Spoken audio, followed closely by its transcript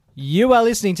You are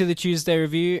listening to the Tuesday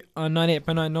Review on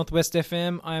 98.9 Northwest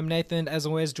FM. I am Nathan, as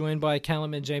always, joined by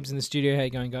Callum and James in the studio. How you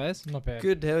going, guys? Not bad.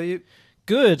 Good, how are you?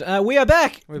 Good. We are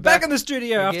back. We're back back in the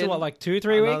studio again. after, what, like 2-3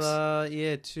 weeks?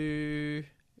 Yeah,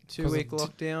 two-week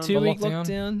lockdown. 2-week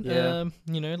lockdown. lockdown.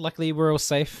 Yeah. Luckily we're all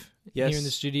safe Yes. here in the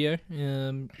studio.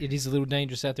 It is a little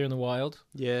dangerous out there in the wild.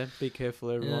 Yeah, be careful,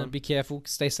 everyone. Be careful.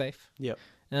 Stay safe. Yep.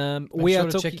 We Make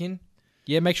are sure to check in.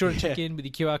 Yeah, make sure to check in with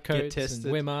your QR codes tested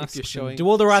and wear if masks. you're showing Do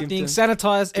all the right symptoms. things.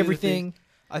 Sanitize Do the everything.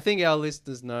 I think our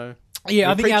listeners know.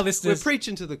 Yeah, I think our listeners... We're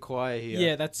preaching to the choir here.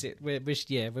 Yeah, that's it. We're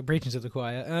preaching to the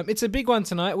choir. It's a big one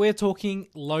tonight. We're talking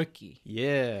Loki,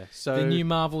 Yeah. So the new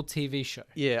Marvel TV show.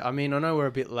 Yeah, I mean, I know we're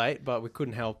a bit late, but we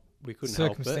couldn't help.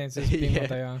 Circumstances help it. being what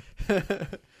they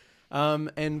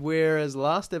are. And whereas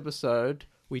last episode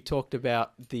we talked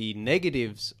about the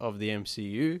negatives of the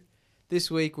MCU, this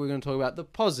week we're going to talk about the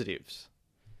positives.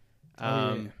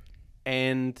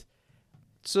 And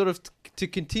sort of to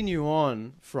continue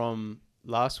on from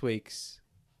last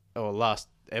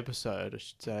episode, I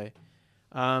should say,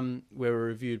 where we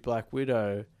reviewed Black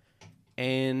Widow,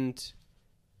 and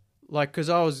like, because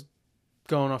I was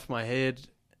going off my head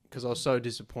because I was so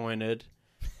disappointed,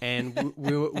 and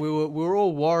we were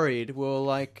all worried. We were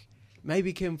like,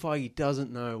 maybe Kevin Feige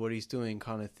doesn't know what he's doing,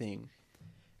 kind of thing.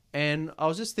 And I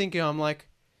was just thinking, I'm like,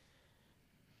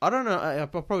 I don't know. I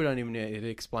probably don't even need to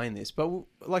explain this, but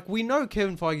like, we know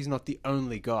Kevin Feige's not the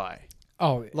only guy.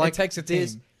 Oh, Like, it takes a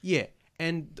team. Yeah,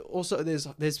 and also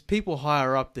there's people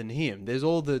higher up than him. There's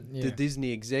all the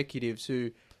Disney executives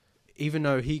who, even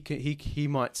though he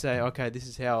might say, okay, this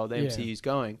is how the MCU's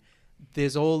going,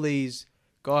 there's all these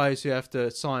guys who have to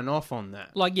sign off on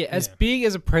that. Like, as big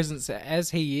as a presence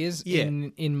as he is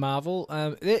in Marvel,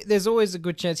 there's always a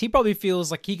good chance he probably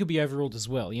feels like he could be overruled as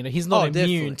well. You know, he's not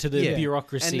immune to the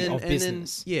bureaucracy of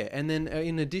business. And then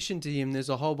in addition to him, there's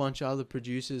a whole bunch of other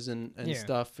producers and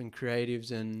stuff and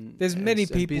creatives and there's many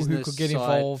and people who could get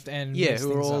involved and mess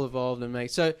who are things all up. involved and make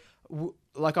so.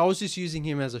 Like, I was just using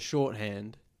him as a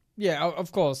shorthand. Yeah,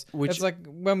 of course. It's like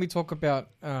when we talk about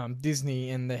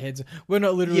Disney and the heads, we're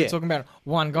not literally talking about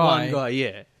one guy. One guy,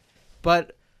 yeah.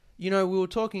 But, you know, we were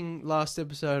talking last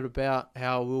episode about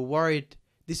how we were worried.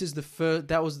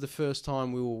 That was the first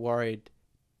time we were worried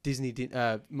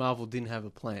Marvel didn't have a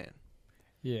plan.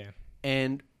 Yeah.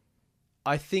 And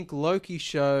I think Loki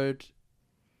showed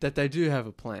that they do have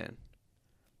a plan.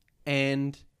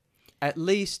 And at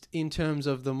least in terms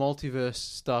of the multiverse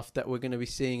stuff that we're going to be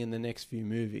seeing in the next few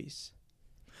movies.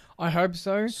 I hope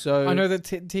so. So I know that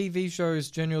TV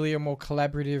shows generally are more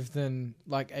collaborative than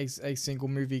like a single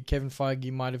movie. Kevin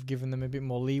Feige might have given them a bit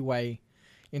more leeway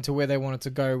into where they wanted to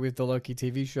go with the Loki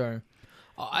TV show.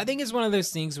 I think it's one of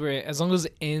those things where as long as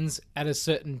it ends at a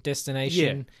certain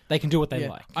destination, they can do what they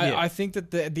like. I think that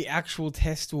the actual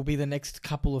test will be the next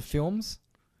couple of films.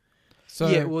 So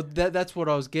yeah, well, that's what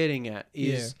I was getting at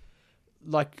is...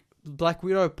 Like, Black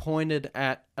Widow pointed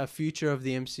at a future of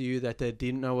the MCU that they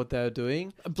didn't know what they were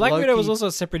doing. Black Widow was also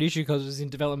a separate issue because it was in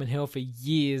development hell for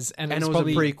years. And it was a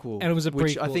prequel. And it was a prequel.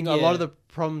 Which I think a lot of the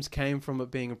problems came from it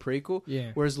being a prequel.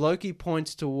 Yeah. Whereas Loki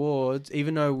points towards,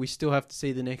 even though we still have to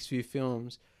see the next few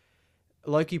films,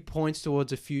 Loki points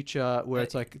towards a future where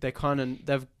it's like they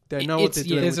know what they're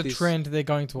doing. There's a trend they're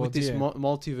going towards with this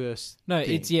multiverse. No,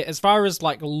 thing. it's as far as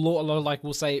like like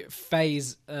we'll say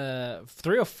phase 3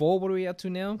 or 4. What are we up to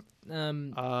now?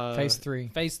 Phase 3.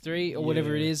 Phase 3 or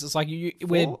whatever it is. It's like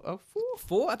Four?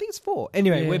 Four. I think it's 4.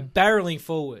 Anyway, we're barreling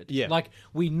forward. Yeah, like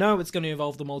we know it's going to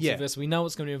involve the multiverse. We know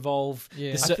it's going to involve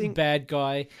the certain bad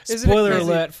guy. Isn't Spoiler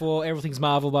alert for Everything's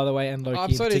Marvel, by the way, and Loki I'm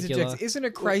in sorry to particular. interject. Isn't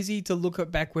it crazy to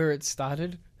look back where it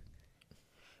started?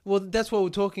 Well, that's what we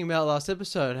were talking about last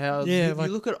episode. How you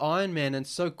look at Iron Man and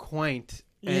it's so quaint,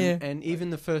 and even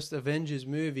the first Avengers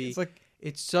movie,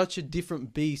 it's such a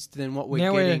different beast than what we're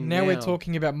getting now. Now we're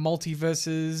talking about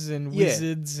multiverses and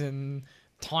wizards and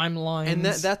timelines, and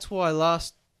that's why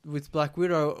with Black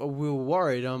Widow we were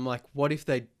worried. I'm like,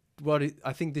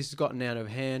 I think this has gotten out of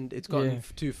hand. It's gotten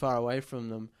too far away from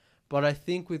them. But I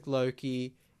think with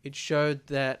Loki, it showed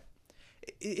that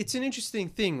it's an interesting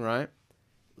thing, right?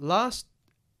 Last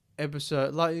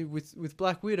episode, like with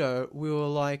Black Widow, we were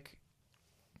like,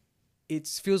 it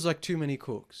feels like too many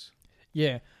cooks.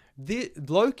 Yeah.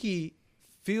 Loki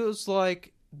feels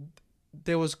like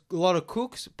there was a lot of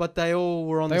cooks, but they all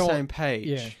were on the same page.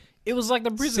 Yeah. It was like the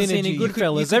prison scene in You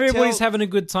Goodfellas. could Everybody's having a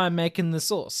good time making the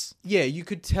sauce. Yeah, you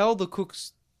could tell the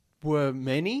cooks were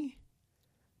many,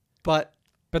 but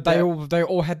they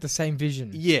all had the same vision.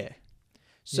 Yeah.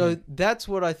 So that's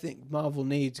what I think Marvel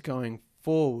needs going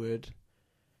forward.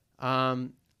 We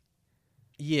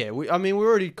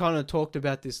already kind of talked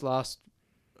about this last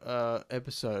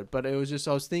episode, but it was just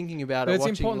I was thinking about but it. It's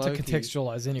watching important Loki. to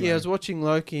contextualize anyway. Yeah, I was watching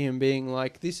Loki and being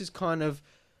like, this is kind of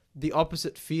the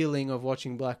opposite feeling of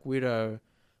watching Black Widow,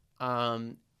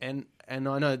 and I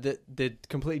know that they're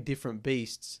completely different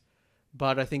beasts,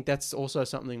 but I think that's also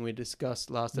something we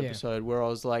discussed last episode where I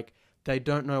was like, they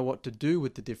don't know what to do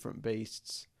with the different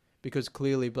beasts because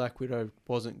clearly Black Widow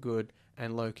wasn't good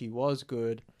and Loki was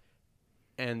good,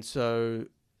 and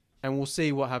we'll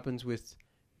see what happens with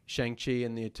Shang-Chi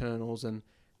and the Eternals and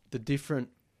the different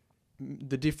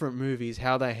movies,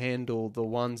 how they handle the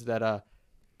ones that are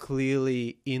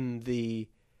clearly in the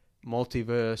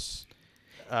multiverse,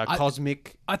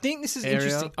 cosmic. I think this is area.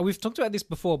 interesting. We've talked about this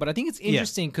before, but I think it's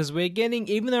interesting because we're getting,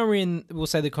 even though we're in, we'll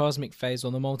say the cosmic phase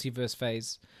or the multiverse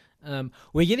phase,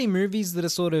 we're getting movies that are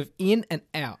sort of in and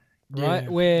out.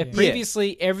 Right, where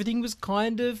previously everything was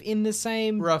kind of in the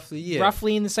same,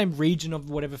 roughly in the same region of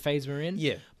whatever phase we're in.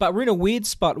 Yeah, but we're in a weird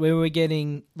spot where we're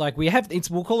getting we'll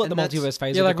call it the multiverse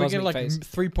phase. Yeah, or like the we're getting like phase.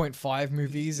 3.5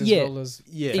 movies as well as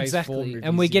phase exactly, 4 movies,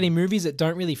 and we're getting movies that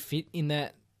don't really fit in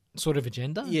that sort of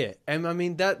agenda. Yeah, and I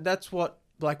mean that's what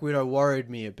Black Widow worried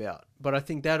me about. But I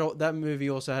think that movie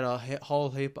also had a whole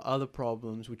heap of other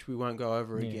problems which we won't go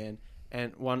over again,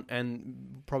 and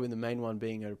probably the main one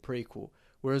being a prequel.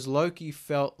 Whereas Loki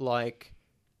felt like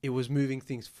it was moving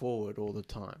things forward all the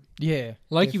time. Yeah.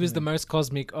 Loki was the most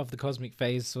cosmic of the cosmic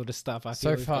phase sort of stuff, I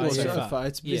feel. So far.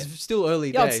 It's still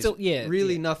early days.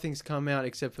 Really nothing's come out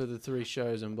except for the 3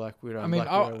 shows and Black Widow. I mean,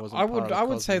 I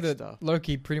would say that stuff.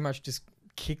 Loki pretty much just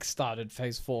kick-started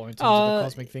phase 4 in terms of the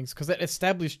cosmic things because it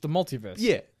established the multiverse.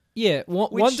 Yeah. Yeah.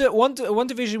 One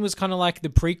Division was kind of like the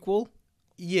prequel.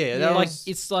 Yeah, that was,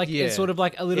 it's like it's sort of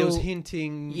like a little. It was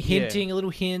hinting, a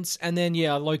little hints, and then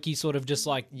Loki sort of just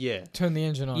like turn the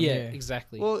engine on. Yeah,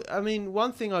 exactly. Well, I mean,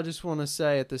 one thing I just want to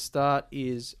say at the start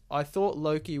is I thought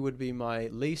Loki would be my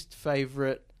least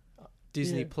favorite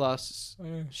Disney Plus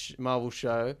Marvel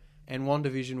show, and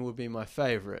WandaVision would be my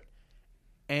favorite,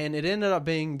 and it ended up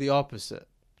being the opposite.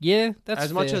 Yeah, that's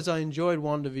as much as I enjoyed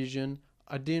WandaVision,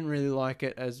 I didn't really like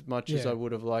it as much as I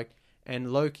would have liked,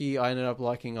 and Loki I ended up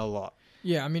liking a lot.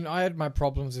 Yeah, I mean, I had my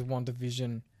problems with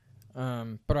WandaVision,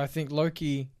 but I think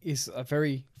Loki is a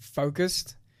very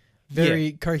focused,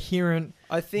 very coherent,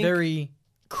 very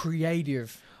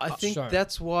creative I think show.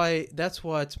 that's why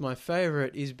it's my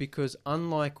favorite, is because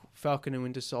unlike Falcon and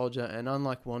Winter Soldier and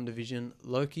unlike WandaVision,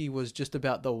 Loki was just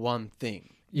about the one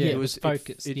thing. Yeah, it was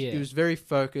focused. It was very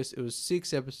focused. It was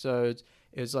 6 episodes.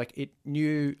 It was like it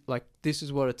knew like this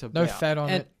is what it's about. No fat on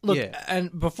it. Look,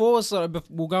 and before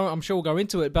we'll go. I'm sure we'll go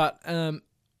into it, but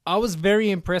I was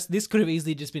very impressed. This could have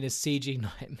easily just been a CG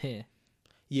nightmare.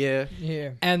 Yeah.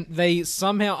 And they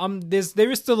somehow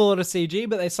there is still a lot of CG,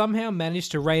 but they somehow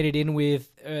managed to rate it in with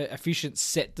efficient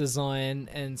set design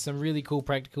and some really cool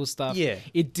practical stuff. Yeah.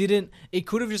 It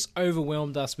could have just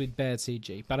overwhelmed us with bad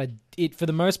CG, but it for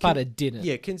the most part it didn't.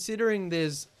 Yeah, considering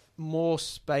there's more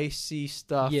spacey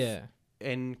stuff. Yeah.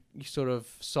 And sort of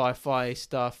sci-fi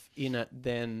stuff in it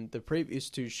than the previous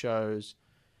 2 shows.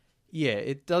 Yeah,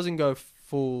 it doesn't go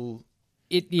full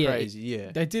crazy.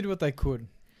 They did what they could.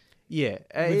 Yeah.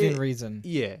 Within reason.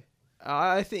 Yeah.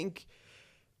 I think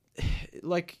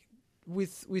like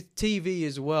with TV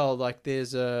as well, like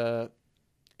there's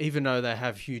even though they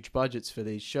have huge budgets for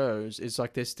these shows, it's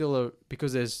like there's still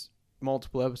because there's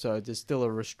multiple episodes, there's still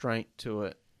a restraint to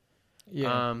it.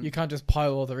 Yeah, you can't just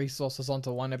pile all the resources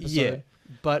onto one episode.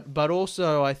 Yeah, but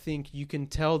also I think you can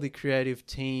tell the creative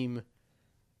team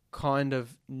kind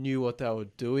of knew what they were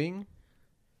doing.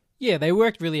 Yeah, they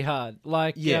worked really hard.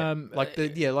 Like you mentioned. Like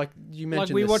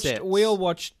we all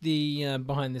watched the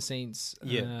behind the scenes.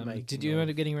 Did you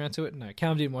end up getting around to it? No,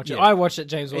 Callum didn't watch it. I watched it.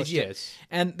 James watched it.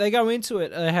 And they go into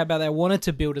it. How about they wanted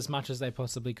to build as much as they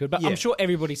possibly could? But I'm sure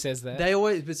everybody says that. They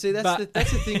always. But see, that's the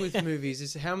thing with movies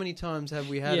is how many times have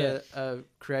we had a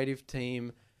creative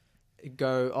team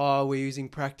go, oh, we're using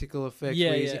practical effects,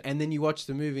 and then you watch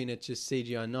the movie and it's just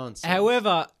CGI nonsense.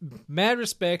 However, mad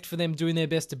respect for them doing their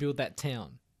best to build that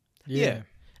town. Yeah.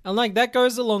 And like that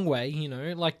goes a long way,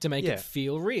 like to make it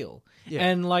feel real. Yeah.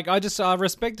 And like I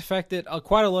respect the fact that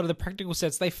quite a lot of the practical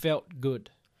sets, they felt good.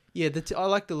 Yeah, I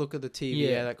like the look of the TV,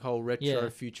 that whole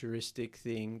retro futuristic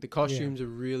thing. The costumes are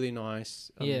really nice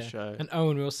on the show. And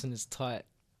Owen Wilson is tight.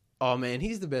 Oh man,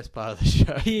 he's the best part of the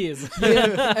show. He is.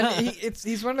 And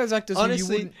he's one of those actors who you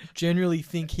wouldn't generally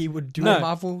think he would do a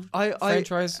Marvel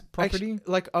franchise property.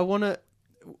 Actually,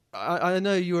 I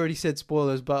know you already said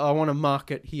spoilers, but I want to mark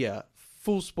it here.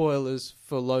 Full spoilers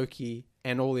for Loki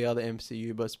and all the other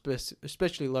MCU, but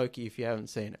especially Loki if you haven't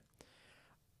seen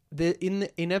it.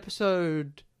 In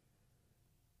episode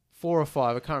 4 or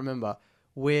 5, I can't remember,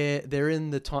 where they're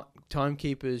in the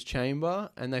timekeeper's chamber,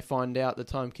 and they find out the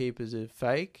timekeepers are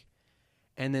fake,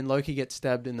 and then Loki gets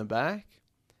stabbed in the back.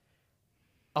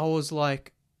 I was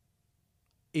like,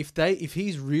 if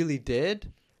he's really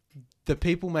dead, the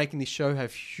people making this show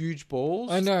have huge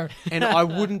balls. I know. And I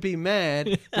wouldn't be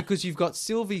mad because you've got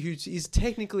Sylvie, who is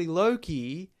technically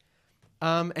Loki,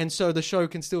 and so the show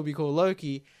can still be called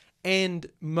Loki, and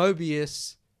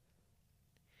Mobius,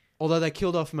 although they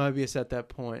killed off Mobius at that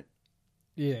point.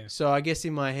 Yeah. So I guess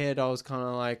in my head I was kind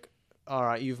of like, all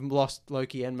right, you've lost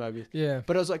Loki and Mobius. Yeah.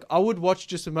 But I was like, I would watch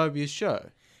just a Mobius show.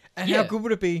 And how good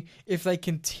would it be if they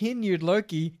continued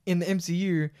Loki in the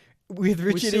MCU with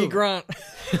Richard E. Grant?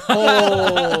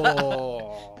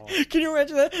 Oh. Can you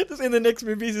imagine that? Just in the next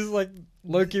movies, is like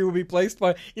Loki will be placed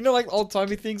by, like old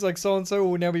timey things, like so and so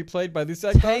will now be played by this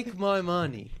actor. Take my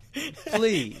money,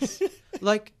 please.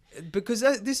 Like, because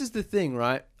this is the thing,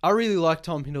 right? I really like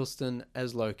Tom Hiddleston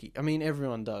as Loki. I mean,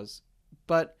 everyone does,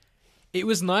 but it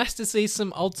was nice to see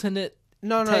some alternate.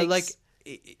 Takes.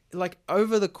 Like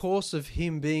over the course of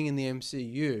him being in the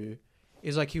MCU,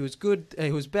 is like he was good,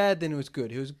 he was bad, then he was good.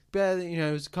 He was bad,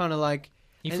 it was kind of like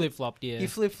he flip-flopped, yeah. He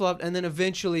flip-flopped, and then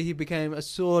eventually he became a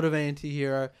sort of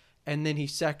anti-hero, and then he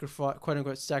quote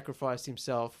unquote sacrificed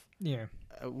himself. Yeah.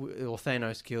 Or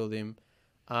Thanos killed him,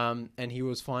 and he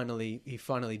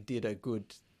finally did a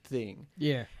good thing.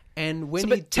 Yeah. And when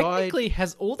but he technically, died,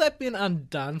 has all that been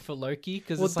undone for Loki?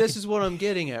 Because this is what I'm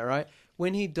getting at, right?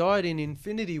 When he died in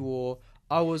Infinity War,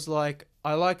 I was like,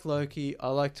 I like Loki, I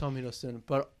like Tom Hiddleston,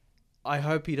 but I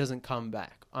hope he doesn't come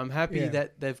back. I'm happy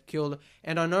that they've killed...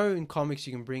 And I know in comics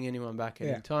you can bring anyone back at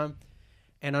any time.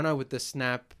 And I know with the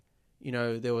snap,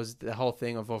 there was the whole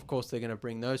thing of course they're going to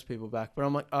bring those people back. But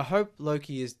I'm like, I hope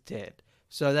Loki is dead.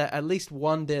 So that at least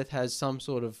one death has some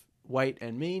sort of weight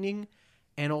and meaning.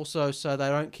 And also so they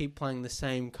don't keep playing the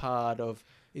same card of...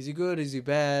 Is he good? Is he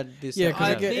bad? Because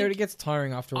it gets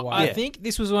tiring after a while. I think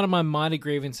this was one of my minor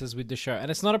grievances with the show. And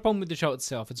it's not a problem with the show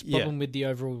itself. It's a problem with the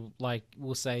overall,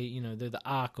 we'll say, the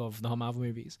arc of the whole Marvel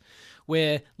movies.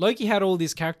 Where Loki had all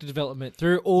this character development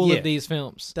through all of these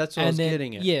films. That's what I was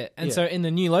getting at. Yeah. And so in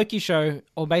the new Loki show,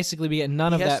 or basically we get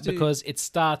none of that because it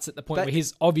starts at the point where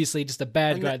he's obviously just a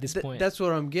bad guy at this point. That's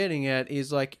what I'm getting at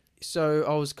is like, so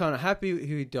I was kind of happy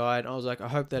he died. I was like, I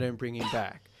hope they don't bring him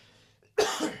back.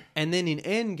 And then in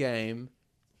Endgame,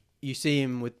 you see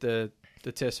him with the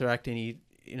Tesseract, and he,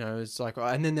 it's like,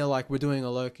 and then they're like, we're doing a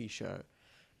Loki show,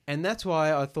 and that's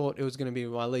why I thought it was going to be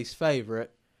my least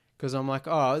favorite, because I'm like,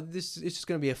 it's just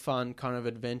going to be a fun kind of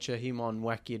adventure, him on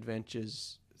wacky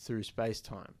adventures through space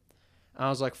time. And I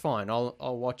was like, fine, I'll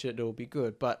watch it, it'll be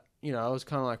good, but I was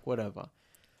kind of like, whatever.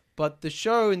 But the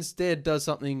show instead does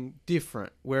something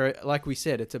different, where, like we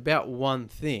said, it's about one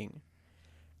thing.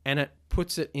 And it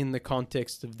puts it in the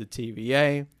context of the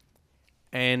TVA,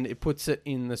 and it puts it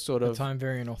in the sort of... The Time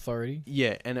Variant Authority.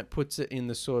 Yeah, and it puts it in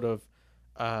the sort of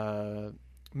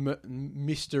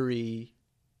mystery...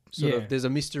 There's a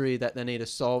mystery that they need to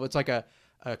solve. It's like a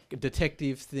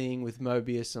detective thing with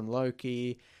Mobius and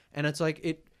Loki, and it's like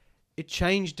it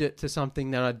changed it to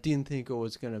something that I didn't think it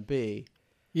was going to be.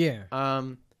 Yeah.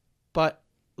 But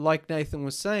like Nathan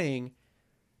was saying...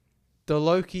 The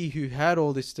Loki who had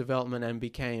all this development and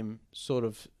became sort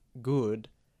of good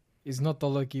is not the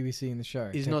Loki we see in the show.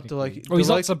 Is not the Loki. Or he's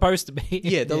not supposed to be.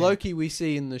 Yeah, the Loki we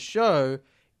see in the show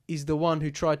is the one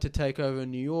who tried to take over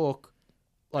New York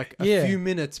like a few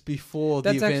minutes before the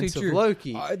events of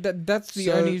Loki. That's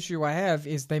the only issue I have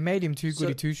is they made him too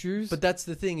goody two shoes. But that's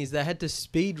the thing is they had to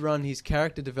speed run his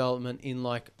character development in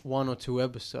like 1 or 2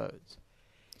 episodes.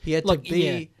 He had to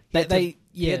be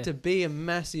he had to be a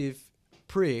massive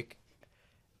prick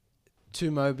to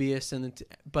Mobius,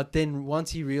 but then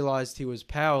once he realized he was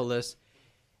powerless,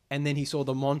 and then he saw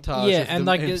the montage of and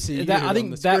the like MCU I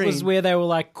think that was where they were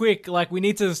like, quick, like we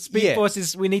need to speed force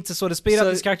this, we need to sort of speed up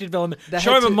this character development.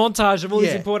 Show him a montage of all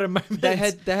these important moments.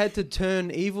 They had to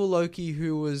turn evil Loki,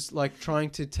 who was like trying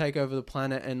to take over the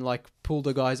planet and like pull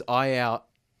the guy's eye out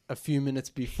a few minutes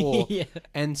before,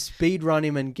 and speed run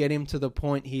him and get him to the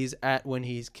point he's at when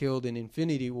he's killed in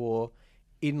Infinity War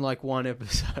in like 1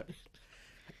 episode.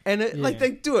 And like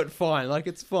they do it fine, like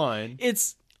it's fine.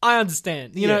 I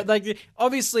understand, you know, like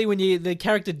obviously when the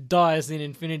character dies in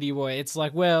Infinity War, it's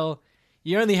like, well,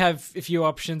 you only have a few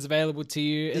options available to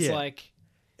you. It's like,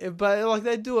 but like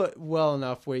they do it well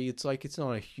enough where it's like it's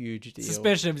not a huge deal.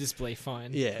 Suspension of disbelief,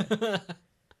 fine. Yeah,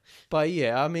 but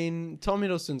I mean, Tom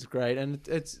Hiddleston's great, and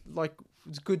it's like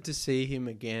it's good to see him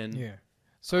again. Yeah.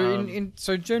 So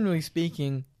so generally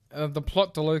speaking, the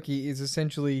plot to Loki is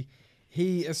essentially.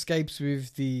 He escapes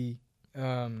with the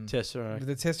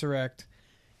Tesseract.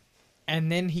 and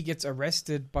then he gets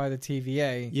arrested by the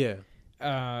TVA. Yeah.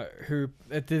 who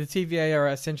the TVA are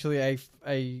essentially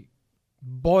a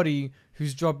body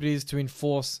whose job it is to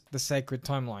enforce the sacred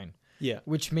timeline. Yeah.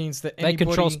 Which means that they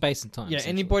control space and time. Yeah,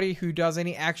 anybody who does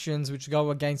any actions which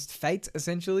go against fate,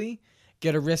 essentially,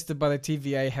 get arrested by the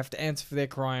TVA, have to answer for their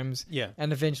crimes,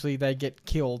 and eventually they get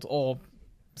killed or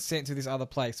sent to this other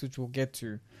place, which we'll get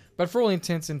to. But for all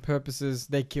intents and purposes,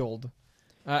 they're killed.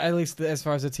 At least as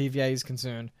far as the TVA is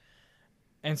concerned.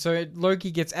 And so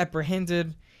Loki gets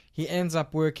apprehended. He ends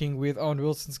up working with Owen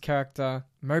Wilson's character,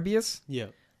 Mobius. Yeah.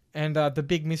 And the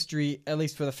big mystery, at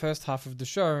least for the first half of the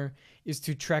show, is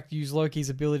to use Loki's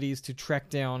abilities to track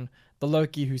down the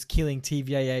Loki who's killing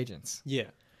TVA agents. Yeah.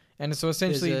 And so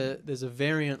essentially... There's a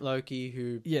variant Loki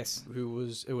who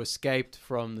escaped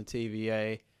from the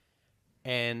TVA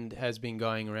and has been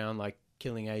going around like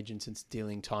killing agents and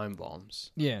stealing time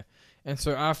bombs. Yeah. And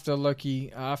so after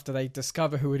they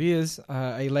discover who it is,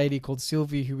 a lady called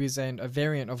Sylvie, who is a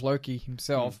variant of Loki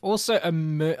himself. Also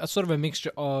a sort of a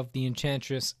mixture of the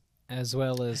Enchantress as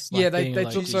well as they they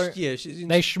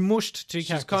smushed two characters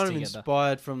She's kind of together.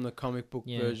 Inspired from the comic book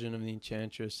version of the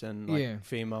Enchantress and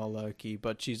female Loki,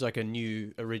 but she's like a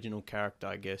new original character,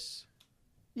 I guess.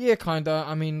 Yeah, kinda.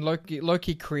 I mean,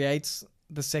 Loki creates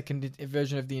the second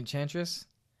version of the Enchantress.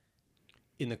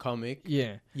 In the comic,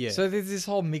 yeah. So there's this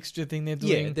whole mixture thing they're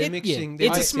doing. Yeah, they're mixing.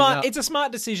 It's a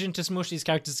smart decision to smush these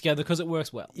characters together because it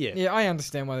works well. Yeah. I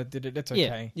understand why they did it. It's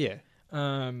okay. Yeah.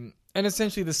 And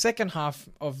essentially, the second half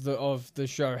of the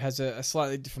show has a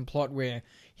slightly different plot where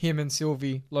him and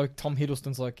Sylvie, Tom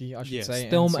Hiddleston's Loki, I should say,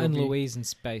 Thelma and Louise in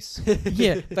space.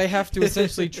 They have to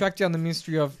essentially track down the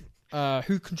mystery of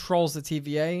who controls the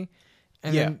TVA,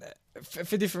 and then.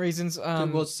 For different reasons.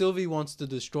 Well, Sylvie wants to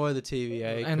destroy the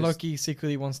TVA. And Loki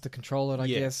secretly wants to control it, I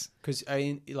guess. Because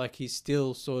he's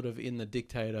still sort of in the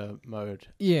dictator mode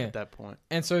at that point.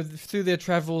 And so through their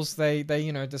travels, they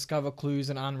discover clues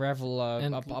and unravel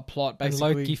a plot, basically.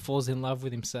 And Loki falls in love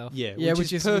with himself.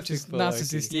 Which is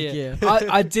narcissistic.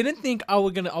 I didn't think I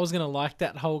was gonna like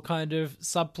that whole kind of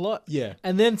subplot. Yeah.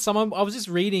 And then I was just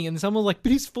reading and someone was like,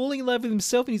 but he's falling in love with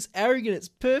himself and he's arrogant, it's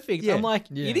perfect. I'm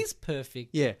like, it is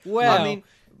perfect. Yeah. Wow. I mean,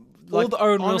 all the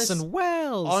Owen Wilson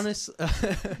wows.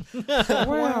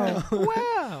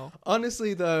 Wow.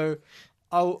 Honestly, though,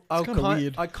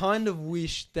 I kind of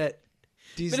wish that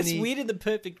Disney... But it's weird in the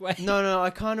perfect way. No, I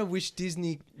kind of wish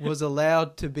Disney was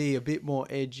allowed to be a bit more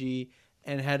edgy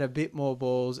and had a bit more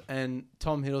balls, and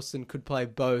Tom Hiddleston could play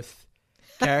both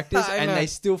characters, and they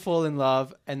still fall in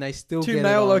love, and they still two get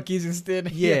male it on. Lokis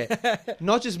instead. Yeah.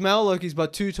 Not just male Lokis,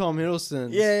 but two Tom Hiddlestons.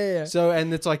 Yeah. So,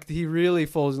 and it's like he really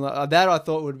falls in love. That I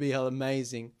thought would be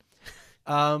amazing.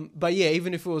 But yeah,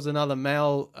 even if it was another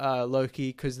male Loki,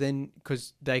 because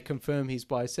they confirm he's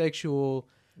bisexual.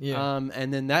 Yeah.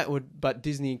 And then but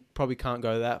Disney probably can't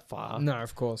go that far. No,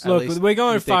 of course. Look, we're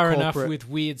going far enough with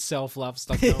weird self-love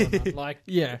stuff going on. Like,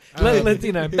 let's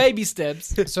baby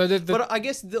steps. So but I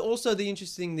guess also the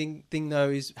interesting thing though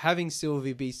is having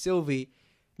Sylvie be Sylvie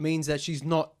means that she's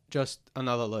not just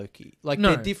another Loki. Like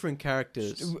they're different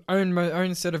characters.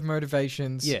 Own set of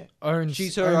motivations. Yeah.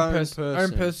 She's her own person.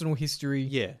 Own personal history.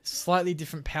 Yeah. Slightly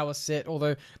different power set,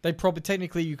 although they probably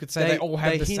technically you could say they all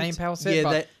have the same power set,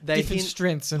 but they different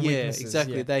strengths and weaknesses.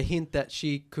 Exactly. Yeah. They hint that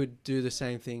she could do the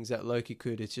same things that Loki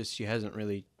could. It's just she hasn't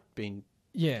really been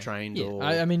trained or...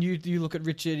 I mean, you look at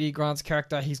Richard E. Grant's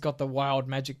character, he's got the wild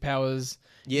magic powers.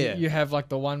 Yeah. You have like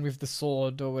the one with the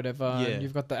sword or whatever. Yeah. And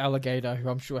you've got the alligator who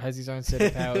I'm sure has his own set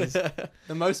of powers.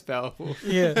 The most powerful.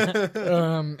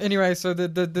 Yeah. Anyway, so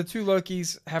the two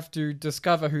Lokis have to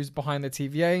discover who's behind the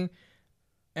TVA,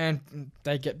 and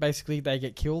they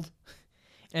get killed.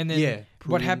 And then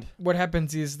what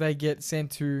happens is they get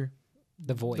sent to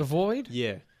the void. The void?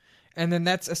 Yeah. And then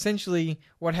that's essentially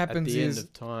what happens at the end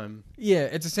of time. Yeah,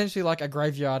 it's essentially like a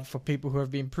graveyard for people who have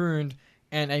been pruned,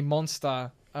 and a monster,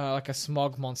 like a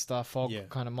smog monster, fog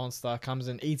kind of monster, comes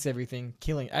and eats everything,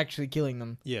 actually killing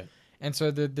them. Yeah. And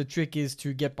so the trick is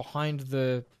to get behind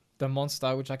the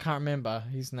monster, which I can't remember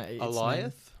his name.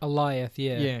 Alioth,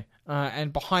 yeah. Yeah.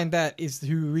 And behind that is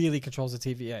who really controls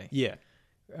the TVA. Yeah.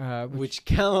 Which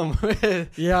Callum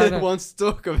wants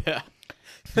to talk about.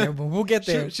 Yeah, well, we'll get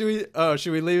there.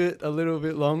 Should we leave it a little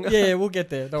bit longer? Yeah, we'll get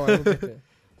there. Don't worry, we'll get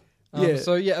there.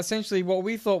 So essentially what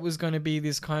we thought was going to be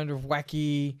this kind of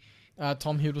wacky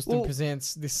Tom Hiddleston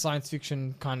presents this science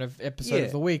fiction kind of episode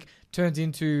of the week turned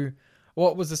into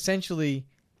what was essentially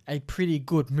a pretty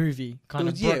good movie, kind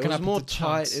of broken it was up more into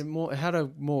tight. chunks.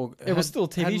 It was still a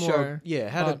TV show.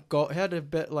 Had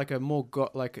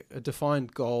a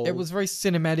defined goal. It was very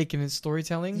cinematic in its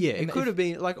storytelling. Yeah, it could have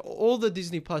been like all the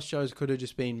Disney Plus shows could have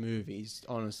just been movies,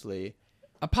 honestly.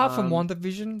 Apart from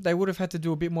WandaVision, they would have had to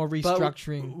do a bit more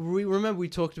restructuring. We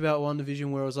talked about WandaVision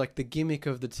where it was like the gimmick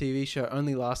of the TV show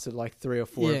only lasted like 3 or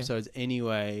 4 episodes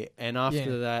anyway. And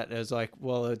after that, it was like,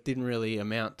 well, it didn't really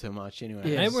amount to much anyway.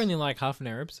 Yeah. They were only like half an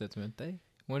hour episodes, weren't they?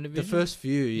 WandaVision? The first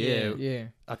few, Yeah.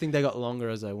 I think they got longer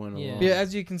as they went along. Yeah,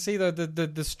 as you can see, though,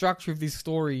 the structure of this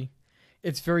story,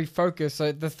 it's very focused.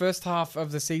 So the first half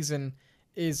of the season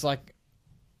is like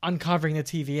uncovering the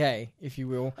TVA, if you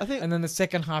will. And then the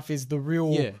second half is the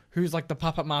real, who's like the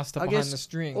puppet master behind the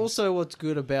strings. Also, what's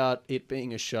good about it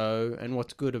being a show and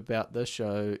what's good about the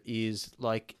show is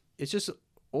like, it's just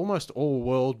almost all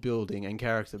world building and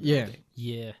character building.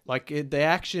 Yeah. Like the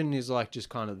action is like just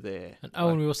kind of there. And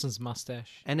Owen Wilson's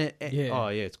mustache. And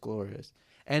it's glorious.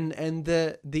 And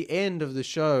the end of the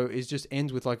show just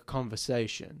ends with like a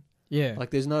conversation. Yeah. Like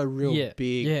there's no real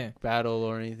big battle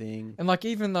or anything. And like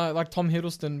even like Tom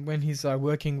Hiddleston when he's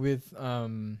working with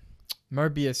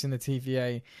Mobius in the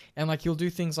TVA, and like he'll do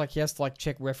things like he has to like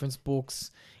check reference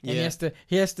books, and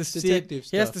he has to sit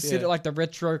at like the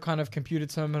retro kind of computer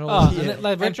terminal. And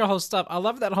like retro whole stuff. I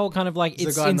love that whole kind of like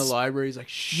it's the guy in the library. He's like,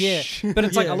 shh. But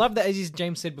it's like I love that, as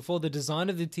James said before, the design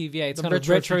of the TVA. It's kind of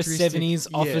retro 70s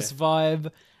office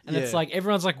vibe. And it's like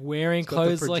everyone's like wearing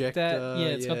clothes like that.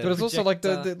 Got but it's also like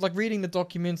the like reading the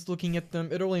documents, looking at them.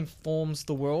 It all informs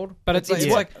the world. But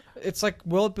it's like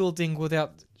world building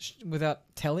without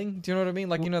telling. Do you know what I mean?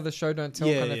 Like the show don't tell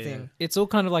kind of thing. It's all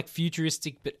kind of like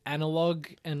futuristic but analog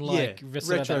and like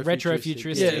retro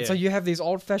futuristic. Yeah. So you have these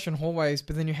old fashioned hallways,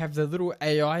 but then you have the little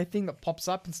AI thing that pops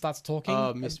up and starts talking.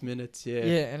 Oh, Miss Minutes. Yeah.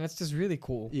 Yeah, and it's just really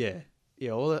cool. Yeah.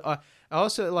 Yeah. I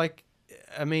also like.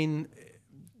 I mean,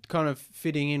 kind of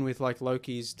fitting in with like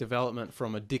Loki's development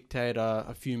from a dictator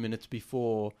a few minutes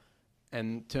before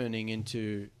and turning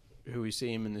into who we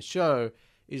see him in the show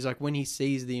is like when he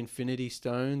sees the Infinity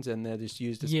Stones and they're just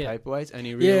used as paperweights and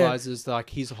he realizes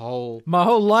like my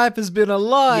whole life has been a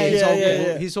lie.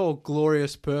 His whole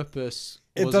glorious purpose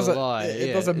was a lie.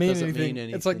 It doesn't mean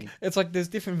anything. It's like there's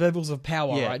different levels of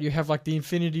power, right? You have like the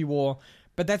Infinity War.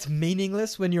 But that's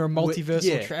meaningless when you're a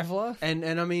multiversal traveler. And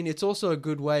I mean, it's also a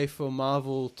good way for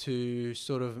Marvel to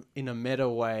sort of, in a meta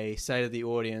way, say to the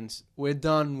audience, we're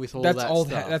done with all that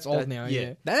stuff. That's old now,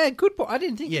 Good point. I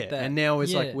didn't think of that. And now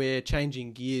it's like we're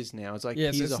changing gears now. It's like,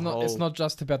 it's not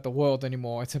just about the world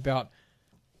anymore. It's about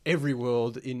every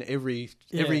world in every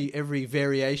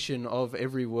variation of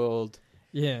every world.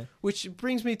 Yeah. Which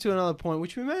brings me to another point,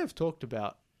 which we may have talked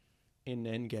about in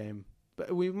Endgame.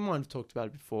 But we might have talked about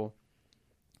it before.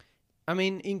 I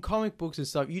mean, in comic books and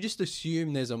stuff, you just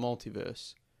assume there's a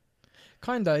multiverse.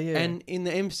 Kinda, yeah. And in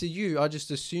the MCU, I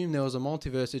just assumed there was a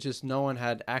multiverse. It's just no one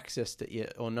had access to it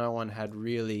yet, or no one had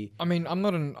really. I mean, I'm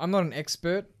not an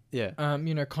expert. Yeah.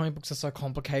 Comic books are so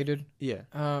complicated. Yeah.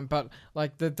 But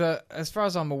like the as far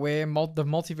as I'm aware, the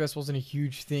multiverse wasn't a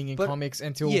huge thing in comics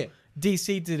until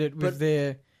DC did it with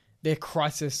their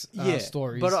crisis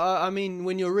stories. But I mean,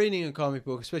 when you're reading a comic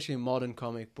book, especially a modern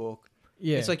comic book.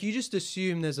 Yeah. It's like you just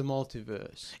assume there's a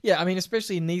multiverse. Yeah, I mean,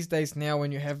 especially in these days now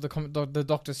when you have the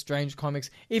Doctor Strange comics,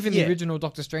 even the original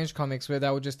Doctor Strange comics where they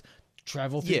would just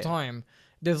travel through time.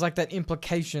 There's like that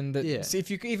implication that if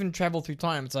you could even travel through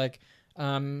time, it's like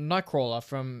Nightcrawler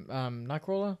from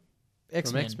Nightcrawler?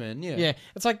 X-Men. From X-Men, Yeah,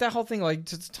 it's like that whole thing, like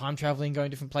just time traveling, going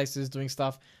different places, doing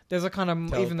stuff. There's a kind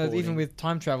of, even with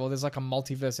time travel, there's like a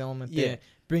multiverse element there,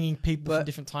 bringing people from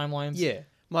different timelines. Yeah.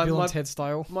 Bill and Ted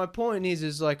style. My point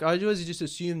is like I always just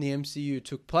assumed the MCU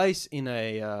took place in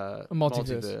a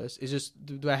multiverse. It's just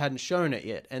they hadn't shown it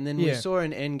yet, and then we saw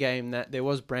in Endgame that there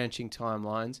was branching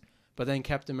timelines, but then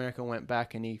Captain America went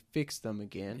back and he fixed them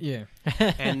again. Yeah,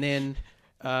 and then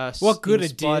what good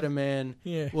it Spider-Man. did.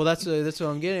 Yeah, well that's what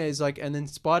I'm getting at, is like, and then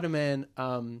Spider-Man,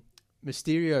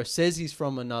 Mysterio says he's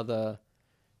from another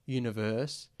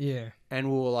universe. Yeah, and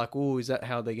we were like, oh, is that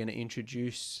how they're going to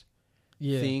introduce?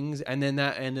 Things, and then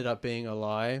that ended up being a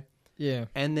lie. Yeah.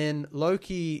 And then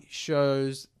Loki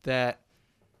shows that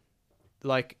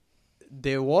like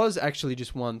there was actually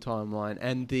just one timeline,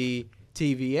 and the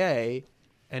TVA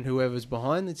and whoever's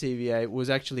behind the TVA was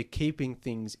actually keeping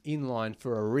things in line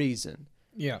for a reason.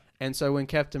 Yeah. And so when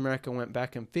Captain America went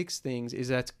back and fixed things, is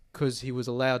that because he was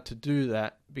allowed to do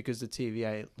that because the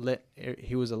TVA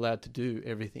he was allowed to do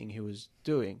everything he was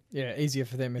doing. Yeah, easier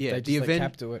for them if they just let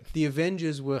Cap do it. The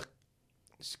Avengers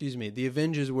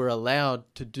were allowed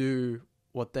to do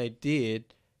what they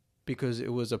did because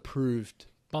it was approved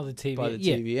by the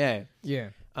TVA. Yeah.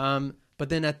 But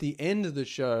then at the end of the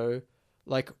show,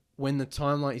 like when the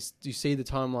timeline, you see the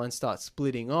timeline start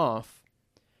splitting off,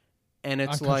 and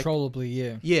it's uncontrollably,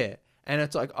 yeah. And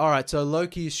it's like, all right, so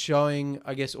Loki's showing,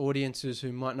 I guess, audiences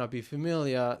who might not be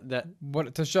familiar that...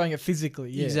 To showing it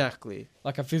physically, yeah. Exactly.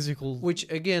 Like a physical... Which,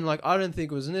 again, like, I don't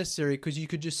think was necessary because you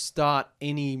could just start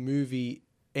any movie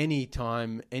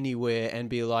anytime, anywhere and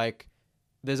be like,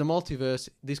 there's a multiverse,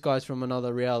 this guy's from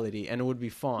another reality, and it would be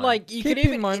fine. Like, you could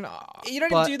even... You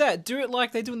don't even do that. Do it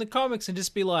like they do in the comics and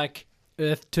just be like,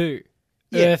 Earth 2.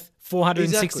 Earth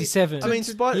 467. Exactly.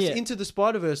 I mean, Into the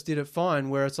Spider-Verse did it fine,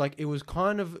 where it's like it was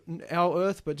kind of our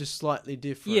Earth, but just slightly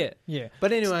different. Yeah.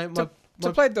 But anyway,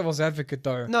 to play devil's advocate,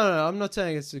 though. No, I'm not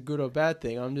saying it's a good or bad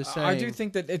thing. I'm just saying I do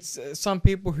think that it's some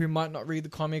people who might not read the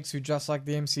comics, who just like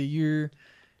the MCU,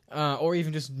 or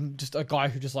even just a guy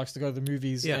who just likes to go to the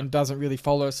movies and doesn't really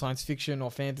follow science fiction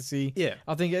or fantasy. Yeah,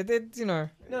 I think it you know.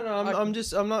 No, I'm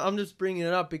just bringing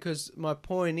it up because my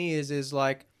point is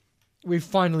like. We've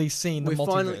finally seen the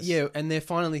multiverse. And they're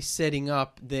finally setting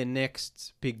up their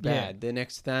next big bad, their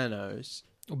next Thanos.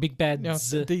 Or big bad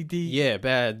Z.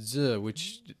 Bad Z,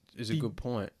 which is a good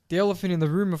point. The elephant in the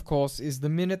room, of course, is the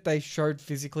minute they showed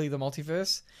physically the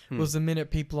multiverse was the minute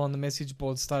people on the message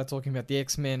board started talking about the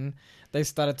X-Men. They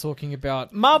started talking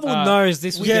about... Marvel knows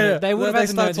this was going to... They would have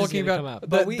started talking about...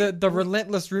 The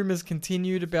relentless rumors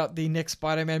continued about the next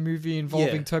Spider-Man movie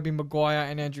involving Tobey Maguire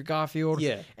and Andrew Garfield.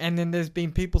 Yeah. And then there's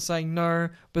been people saying no,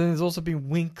 but then there's also been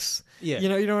winks. Yeah. You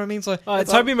know what I mean? So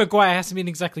Tobey Maguire hasn't been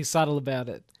exactly subtle about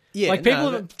it. Yeah, like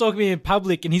people talk to me in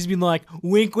public, and he's been like,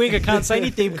 "Wink, wink. I can't say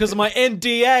anything because of my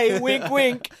NDA." Wink,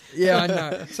 wink. Yeah, I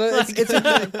know. So it's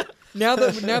interesting. Now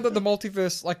that the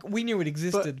multiverse, like we knew it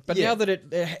existed, but now that it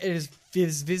is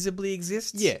visibly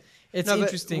exists, it's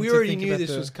interesting. We already knew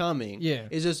this was coming. Yeah,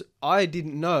 it's just I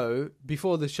didn't know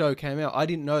before the show came out. I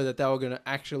didn't know that they were going to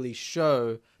actually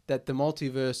show that the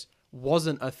multiverse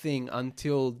wasn't a thing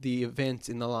until the events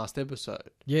in the last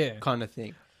episode. Yeah, kind of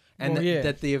thing. And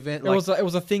that the event... It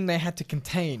was a thing they had to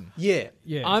contain. Yeah.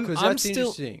 I'm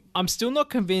still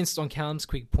not convinced on Callum's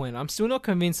quick point. I'm still not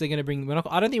convinced they're going to bring...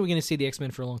 I don't think we're going to see the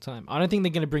X-Men for a long time. I don't think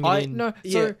they're going to bring it in. No,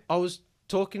 I was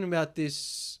talking about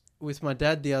this with my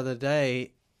dad the other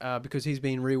day because he's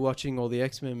been rewatching all the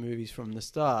X-Men movies from the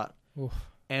start. Oof.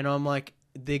 And I'm like,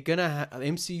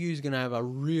 MCU is going to have a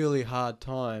really hard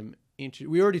time.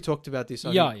 We already talked about this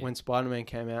when Spider-Man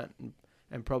came out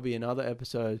and probably in other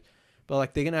episodes. But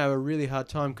like they're going to have a really hard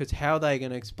time because how are they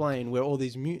going to explain where all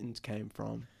these mutants came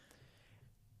from?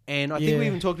 And I think we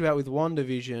even talked about with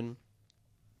WandaVision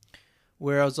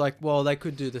where I was like, well, they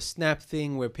could do the snap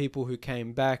thing where people who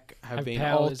came back have been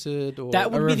altered. Or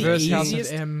that would be the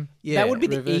easiest. That would be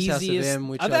the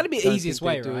easiest. That'd be the easiest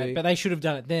way, right? But they should have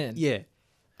done it then. Yeah.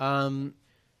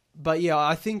 But yeah,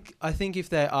 I think if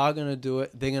they are going to do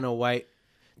it, they're going to wait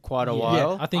quite a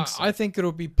while. I think so. I think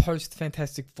it'll be post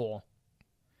Fantastic Four.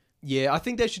 Yeah, I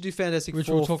think they should do Fantastic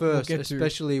Four first,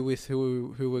 especially with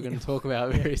who we're going to talk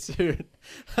about very soon.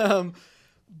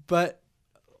 But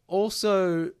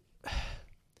also,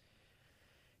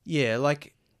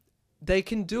 like they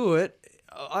can do it.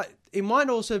 It might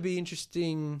also be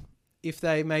interesting if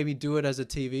they maybe do it as a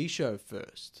TV show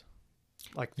first,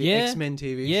 like the X-Men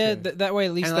TV show. Yeah, that way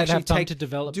at least they'd have time to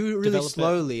develop. Do it really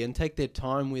slowly and take their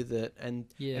time with it, and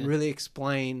really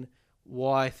explain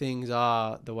why things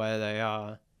are the way they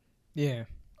are. Yeah,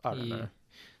 I don't know.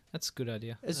 That's a good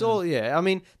idea. It's all I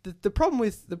mean, the problem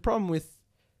with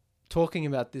talking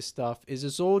about this stuff is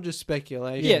it's all just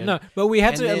speculation. Yeah, no, but we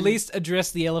had to at least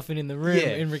address the elephant in the room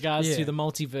in regards to the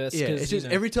multiverse. Yeah, it's just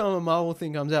every time a Marvel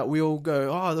thing comes out, we all go,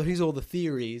 "Oh, here's all the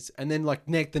theories," and then like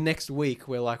the next week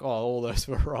we're like, "Oh, all those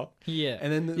were wrong." Yeah,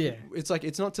 and then it's like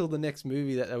it's not till the next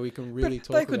movie that we can really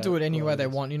talk. They could do it any way they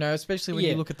want, especially when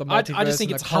you look at the multiverse. I just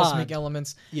think it's cosmic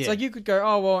elements. Yeah. It's like you could go,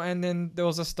 "Oh well," and then there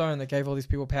was a stone that gave all these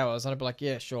people powers, and I'd be like,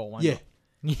 "Yeah, sure, why not?"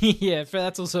 Yeah,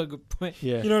 that's also a good point.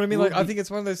 Yeah. You know what I mean? Like, I think it's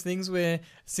one of those things where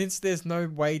since there's no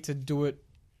way to do it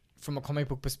from a comic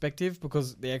book perspective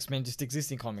because the X-Men just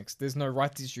exist in comics, there's no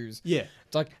rights issues. Yeah.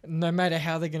 It's like no matter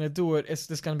how they're going to do it, it's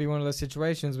just going to be one of those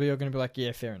situations where you're going to be like,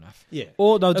 yeah, fair enough. Yeah.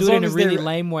 Or they'll do it in a really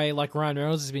lame way like Ryan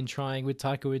Reynolds has been trying with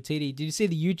Taika Waititi. Did you see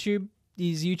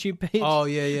his YouTube page? Oh,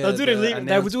 yeah. They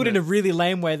would do it in a really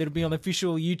lame way that'll be on the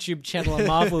official YouTube channel of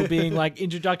Marvel being like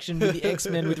introduction to the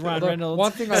X-Men with Ryan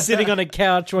Reynolds sitting on a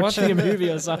couch watching a movie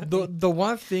or something. The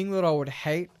one thing that I would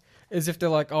hate is if they're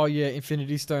like, oh yeah,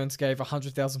 Infinity Stones gave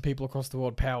 100,000 people across the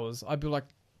world powers. I'd be like...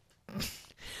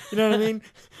 You know what I mean?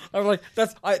 I'm like,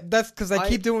 that's because they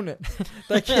keep doing it.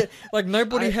 They can't, like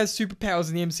nobody has superpowers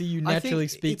in the MCU naturally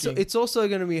speaking. It's also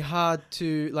going to be hard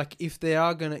to like if they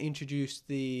are going to introduce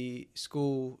the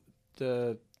school,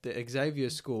 the Xavier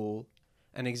school,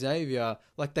 and Xavier,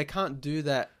 like they can't do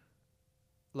that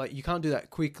like you can't do that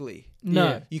quickly.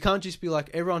 No. You can't just be like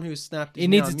everyone who's snapped. It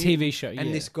needs a TV show.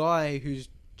 And this guy who's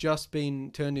just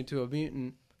been turned into a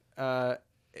mutant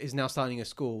is now starting a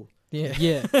school.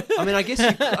 Yeah. I mean, I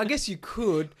guess you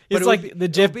could. But It's like the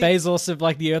Jeff Bezos of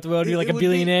like the Earth world. You're like a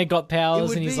billionaire, got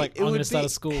powers, and he's like, I'm going to start a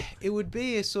school. It would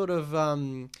be a sort of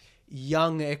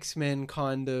young X-Men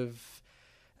kind of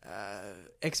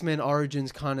X-Men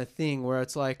Origins kind of thing, where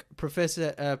it's like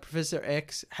Professor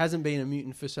X hasn't been a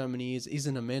mutant for so many years,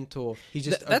 isn't a mentor. He's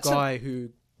just a guy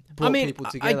who brought people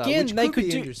together. Again, which they could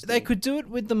be do. interesting. They could do it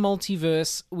with the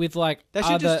multiverse. With like they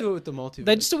should just do it with the multiverse.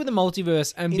 They just do it with the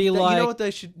multiverse and be like, you know what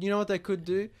they should. You know what they could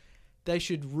do? They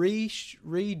should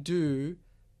redo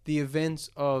the events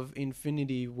of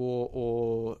Infinity War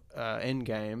or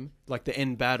Endgame, like the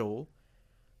end battle,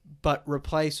 but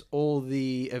replace all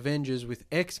the Avengers with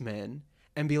X-Men.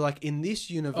 And be like, in this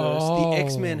universe, the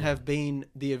X-Men have been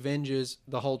the Avengers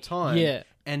the whole time. Yeah.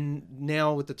 And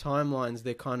now with the timelines,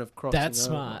 they're kind of crossing that's over.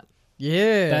 smart.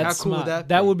 Yeah. That's How cool smart. would that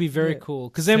That be? would be very cool.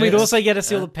 Because then we'd also get to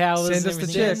see all the powers. Send us the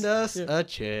check. Send us a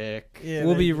check. Yeah,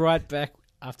 we'll be right back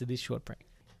after this short break.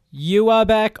 You are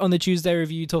back on the Tuesday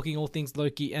review, talking all things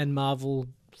Loki and Marvel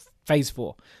Phase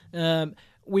 4.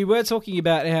 We were talking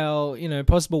about how,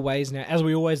 possible ways now, as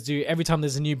we always do, every time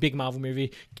there's a new big Marvel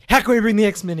movie, how can we bring the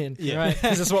X-Men in? Yeah. Right?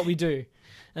 Because that's what we do.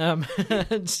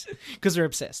 Because we're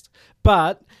obsessed.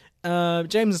 But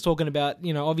James is talking about,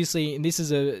 obviously, and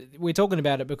we're talking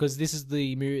about it because this is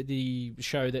the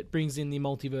show that brings in the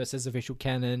multiverse as official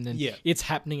canon, and it's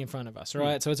happening in front of us,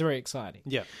 right? So it's very exciting.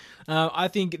 Yeah. I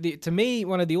think to me,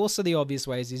 one of the obvious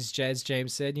ways is, as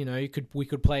James said, we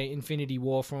could play Infinity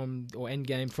War or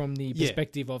Endgame from the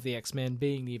perspective of the X-Men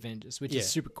being the Avengers, which is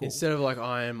super cool. Instead of like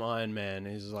I am Iron Man,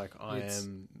 is like I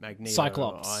am Magneto,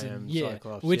 Cyclops, I am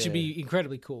Cyclops, which would be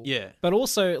incredibly cool. Yeah. But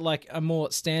also, like a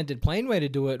more standard, plain way to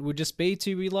do it would just be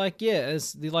to be like,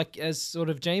 as sort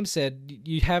of James said,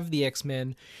 you have the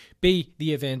X-Men be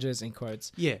the Avengers in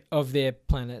quotes of their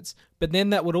planets, but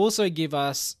then that would also give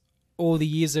us all the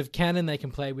years of canon they can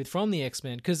play with from the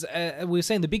X-Men. Because we were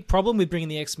saying the big problem with bringing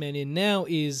the X-Men in now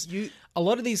is a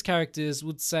lot of these characters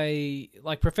would say,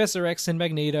 like Professor X and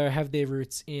Magneto have their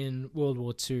roots in World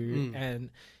War II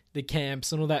and the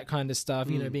camps and all that kind of stuff,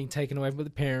 being taken away by the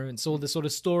parents, all the sort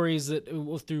of stories that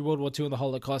through World War II and the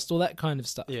Holocaust, all that kind of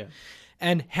stuff. Yeah.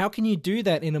 And how can you do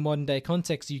that in a modern day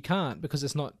context? You can't, because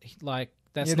it's not like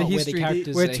that's not history, where the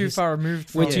characters we're too far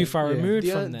removed from. We're too far removed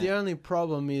from that. The only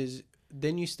problem is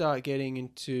then you start getting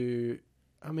into,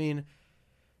 I mean,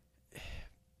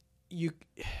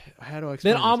 how do I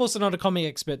explain Then I'm also not a comic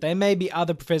expert. There may be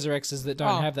other Professor X's that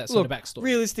don't have that sort of backstory.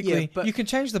 Realistically, you can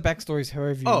change the backstories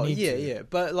however you need to. Yeah.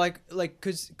 But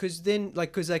because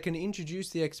they can introduce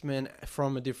the X-Men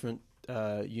from a different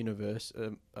universe,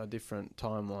 a different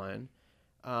timeline,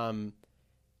 and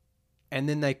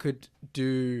then they could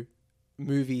do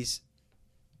movies.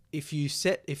 If you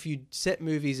set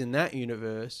movies in that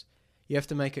universe, you have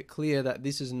to make it clear that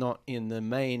this is not in the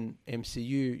main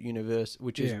MCU universe,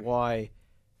 which is why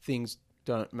things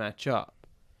don't match up.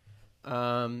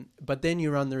 But then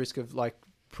you run the risk of like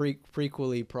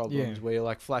prequel-y problems where you're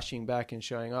like flashing back and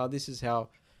showing, this is how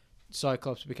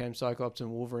Cyclops became Cyclops and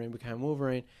Wolverine became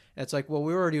Wolverine. And it's like, well,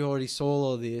 we already saw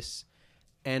all of this,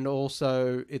 and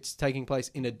also it's taking place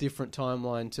in a different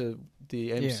timeline to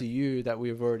the MCU that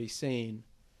we've already seen.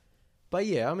 But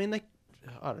I mean,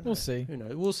 I don't know. We'll see. Who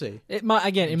knows? We'll see. It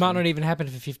might not even happen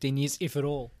for 15 years, if at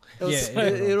all.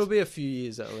 It'll be a few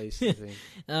years at least, I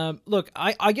think. Look,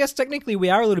 I guess technically we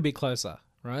are a little bit closer,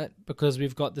 right? Because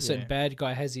we've got the certain bad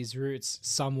guy has his roots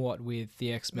somewhat with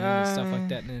the X-Men and stuff like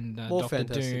that, and more Doctor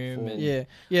Fantastic Doom. Four.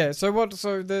 Yeah. So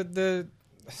the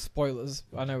spoilers.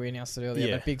 I know we announced it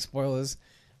earlier. The big spoilers.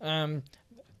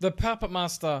 The puppet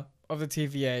master of the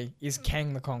TVA is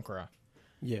Kang the Conqueror.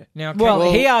 Yeah. Now,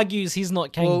 he argues he's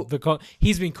not Kang the Conqueror.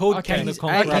 He's been called Kang the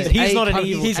Conqueror, but he's not an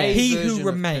evil. He's Kang. he who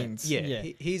remains.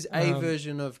 He's a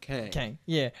version of Kang.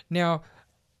 Yeah. Now,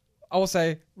 I will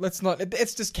say, let's not.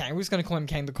 It's just Kang. We're just going to call him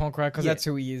Kang the Conqueror because that's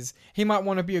who he is. He might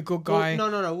want to be a good guy.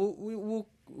 Well, no.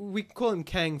 We call him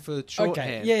Kang for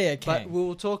shorthand. Yeah, Kang. But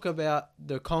we'll talk about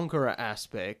the Conqueror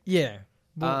aspect. Yeah.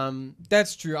 Well,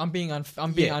 that's true. I'm being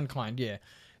unkind. Yeah.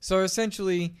 So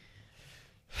essentially,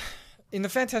 in the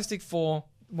Fantastic Four,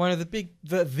 one of the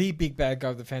big bad guy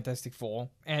of the Fantastic Four,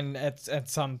 and at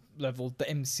some level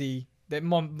the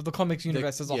comics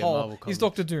universe as a whole, is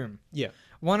Doctor Doom. Yeah.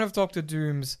 One of Doctor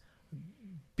Doom's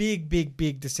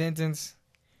big descendants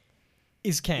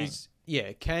is Kang.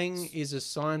 Kang is a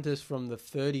scientist from the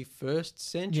 31st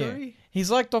century. Yeah.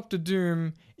 He's like Doctor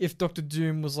Doom if Doctor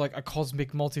Doom was like a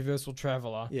cosmic multiversal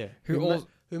traveler. Yeah.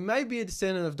 who may be a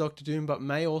descendant of Doctor Doom, but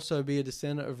may also be a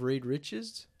descendant of Reed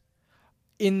Richards.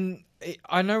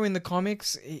 I know in the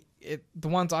comics, the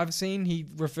ones I've seen, he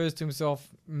refers to himself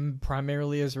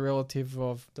primarily as a relative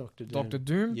of Doctor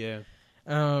Doom. Yeah.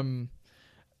 Now,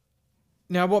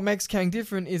 what makes Kang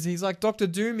different is he's like, Doctor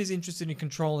Doom is interested in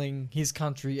controlling his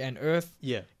country and Earth.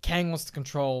 Yeah. Kang wants to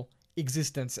control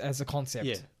existence as a concept.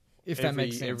 Yeah. If that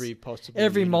makes sense. Every possible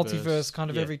Every universe. multiverse, kind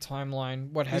of every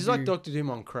timeline, what have you. He's like Doctor Doom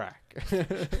on crack.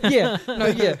 Yeah.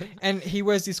 And he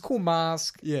wears this cool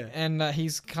mask. Yeah. And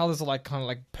his colors are like kind of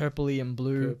like purpley and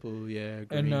blue. Purple, yeah,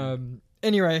 green. And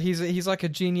anyway, he's like a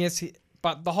genius.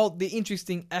 But the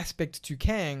interesting aspect to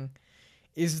Kang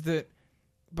is that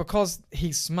because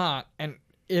he's smart and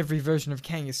every version of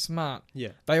Kang is smart,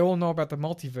 they all know about the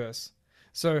multiverse.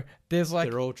 So there's like...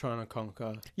 They're all trying to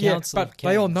conquer. Yeah, but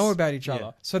they all know about each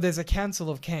other. So there's a council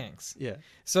of Kangs. Yeah.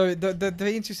 So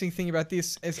the interesting thing about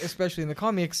this, especially in the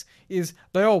comics, is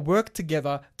they all work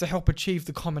together to help achieve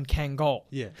the common Kang goal.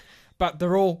 Yeah. But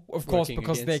they're all, of course, Working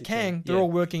because they're against each Kang, other. they're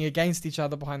all working against each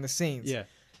other behind the scenes. Yeah.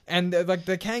 And like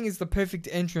the Kang is the perfect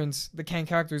entrance, the Kang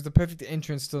character is the perfect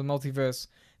entrance to the multiverse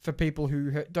for people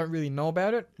who don't really know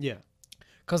about it. Yeah.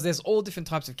 Because there's all different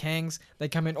types of Kangs. They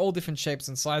come in all different shapes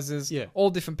and sizes. Yeah. All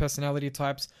different personality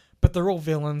types. But they're all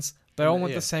villains. They all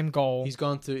want the same goal. He's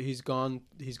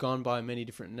gone by many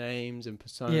different names and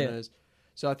personas. Yeah.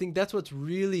 So I think that's what's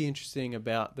really interesting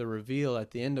about the reveal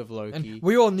at the end of Loki. And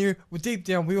we all knew, deep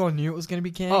down, we all knew it was going to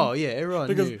be Kang. Oh yeah,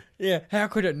 everyone knew. Yeah, how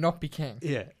could it not be Kang?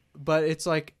 Yeah, but it's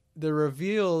like the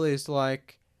reveal is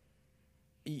like,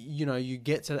 you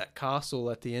get to that castle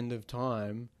at the end of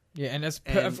time. Yeah, and as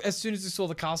soon as you saw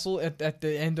the castle at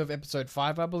the end of episode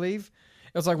 5, I believe,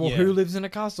 it was like, well, who lives in a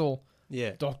castle?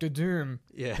 Yeah. Doctor Doom.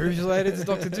 Yeah. Who's related to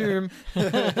Doctor Doom?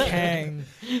 Kang.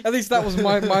 At least that was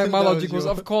my logic was,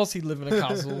 of course he'd live in a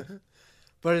castle.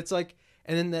 But it's like,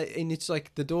 and then it's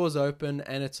like the doors open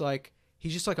and it's like,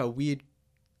 he's just like a weird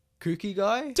kooky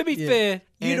guy. To be fair,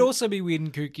 you'd also be weird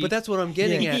and kooky. But that's what I'm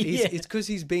getting at. It's because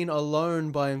he's been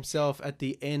alone by himself at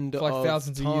the end for like of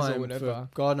thousands time of years or whatever.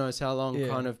 God knows how long,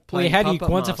 kind of playing how do you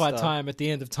puppet quantify master. time at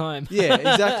the end of time? Yeah,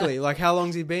 exactly. Like, how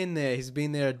long's he been there? He's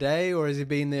been there a day, or has he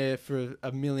been there for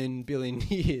a million billion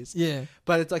years? Yeah.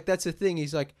 But it's like, that's the thing.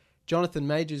 He's like, Jonathan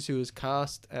Majors, who was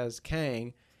cast as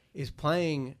Kang, is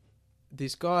playing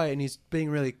this guy, and he's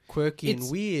being really quirky and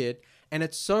weird, and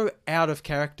it's so out of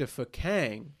character for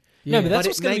Kang. Yeah. No, but that's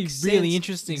what's going to be really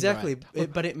interesting. Exactly.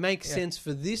 Right? But it makes sense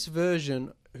for this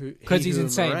version because he's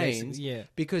insane. Reigns, yeah.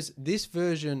 Because this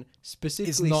version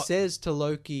specifically says to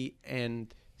Loki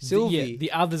and Sylvie,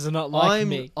 the others are not like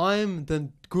me. I'm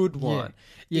the good one.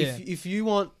 Yeah. If you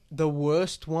want the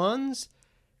worst ones,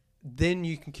 then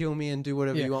you can kill me and do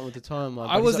whatever you want with the timeline.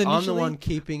 I'm the one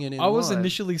keeping it in I was line.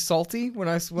 initially salty when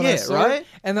I saw it,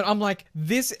 and then I'm like,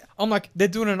 they're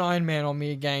doing an Iron Man on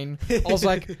me again. I was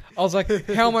like,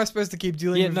 how am I supposed to keep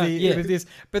dealing with this?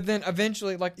 But then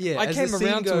eventually, I as came the scene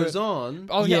around goes to it. on.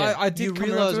 Oh yeah, I did you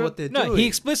come realize around what to it. they're doing. No, he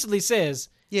explicitly says,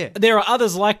 "Yeah, there are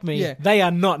others like me. Yeah. They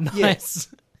are not nice."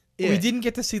 We didn't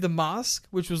get to see the mask,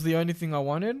 which was the only thing I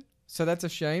wanted. So that's a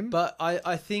shame. But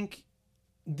I think.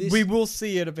 We will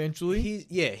see it eventually.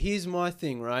 Here's my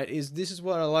thing, right? This is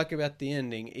what I like about the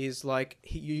ending is like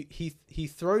he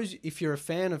throws, if you're a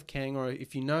fan of Kang or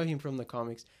if you know him from the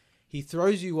comics, he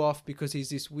throws you off because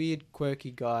he's this weird quirky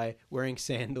guy wearing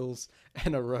sandals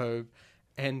and a robe,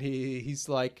 and he's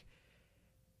like,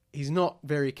 he's not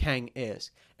very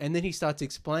Kang-esque. And then he starts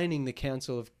explaining the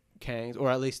Council of Kangs, or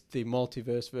at least the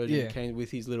multiverse version of Kang with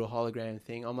his little hologram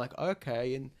thing. I'm like,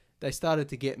 okay, and they started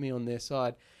to get me on their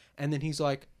side. And then he's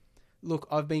like, look,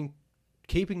 I've been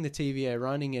keeping the TVA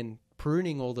running and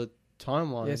pruning all the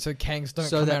timelines. Yeah, so Kangs don't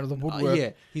come out of the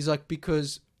woodwork. He's like,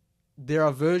 because there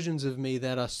are versions of me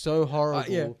that are so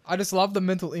horrible. I just love the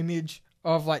mental image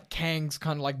of like Kangs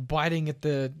kind of like chomping at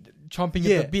the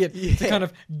bit to kind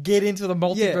of get into the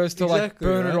multiverse to like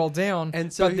burn it all down.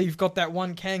 And so you've got that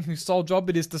one Kang whose sole job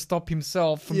it is to stop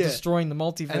himself from destroying the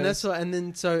multiverse. And that's what, and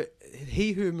then so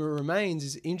He Who Remains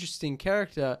is an interesting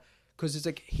character. Because it's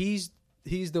like he's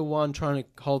the one trying to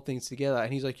hold things together,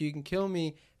 and he's like, you can kill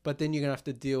me, but then you're gonna have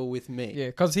to deal with me. Yeah,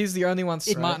 because he's the only one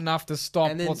smart enough to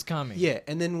stop what's coming. Yeah,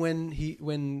 and then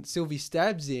when Sylvie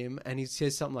stabs him, and he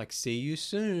says something like "See you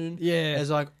soon." Yeah,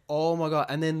 it's like, oh my god!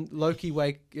 And then Loki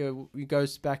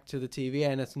goes back to the TVA,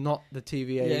 and it's not the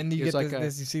TVA. Yeah, and you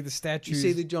you see the statue. You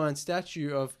see the giant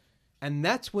statue of, and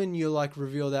that's when you like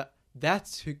reveal that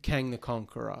that's who Kang the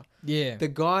Conqueror. Yeah, the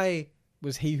guy.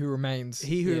 Was He Who Remains.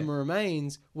 He Who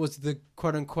Remains was the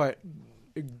quote-unquote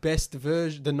best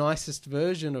version, the nicest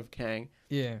version of Kang.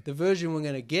 Yeah. The version we're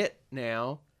going to get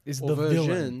now, is or the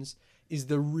versions, is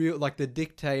the real, like the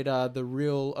dictator, the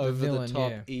real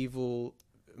over-the-top evil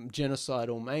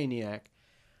genocidal maniac.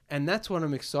 And that's what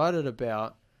I'm excited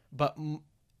about. But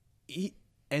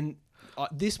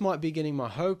this might be getting my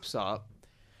hopes up,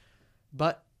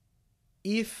 but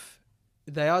if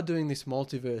they are doing this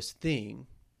multiverse thing,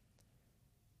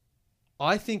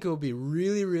 I think it will be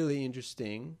really, really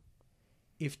interesting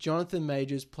if Jonathan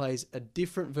Majors plays a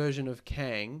different version of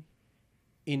Kang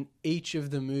in each of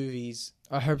the movies.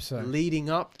 I hope so. Leading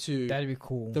up to that'd be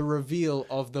cool. The reveal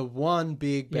of the one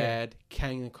big bad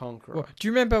Kang the Conqueror. Well, do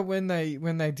you remember when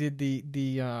they did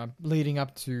the leading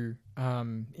up to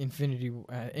Infinity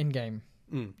Endgame?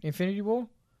 Infinity War?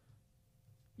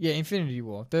 Yeah, Infinity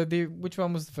War. The which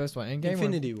one was the first one? Endgame?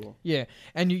 Infinity War. Yeah,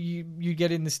 and you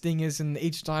get in the stingers, and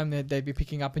each time they'd be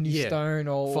picking up a new stone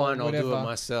or whatever. I'll do it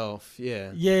myself. Yeah.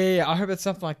 Yeah. I hope it's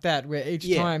something like that, where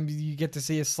each time you get to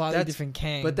see a slightly different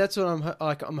Kang. But that's what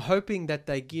I'm hoping that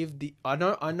they give the. I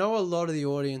know a lot of the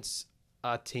audience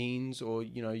are teens or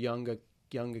younger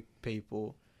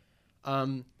people,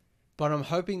 but I'm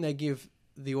hoping they give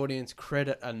the audience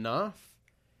credit enough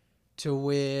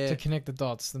to connect the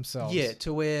dots themselves. Yeah,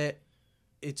 to where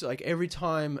it's like every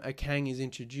time a Kang is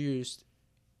introduced,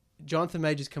 Jonathan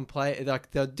Majors can play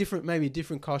like they're different, maybe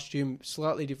different costume,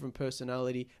 slightly different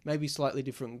personality, maybe slightly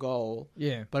different goal.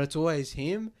 Yeah, but it's always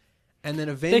him. And then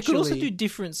eventually... They could also do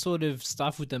different sort of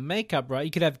stuff with the makeup, right? You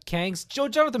could have Kang's...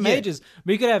 Jonathan Majors.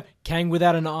 But you could have Kang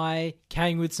without an eye,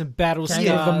 Kang with some battle scars.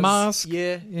 Kang with a mask.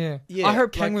 Yeah. I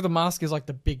hope Kang with a mask is like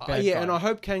the big bad guy. And I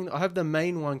hope the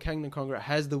main one, Kang the Conqueror,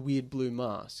 has the weird blue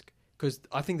mask. Because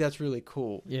I think that's really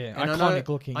cool. Yeah, and iconic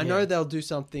looking. I know they'll do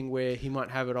something where he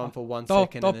might have it on for 1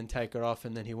 second and then take it off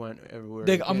and then he won't ever wear it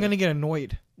again. I'm going to get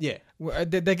annoyed. Yeah.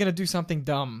 They're going to do something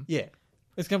dumb. Yeah.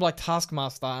 It's going to be like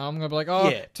Taskmaster. And I'm going to be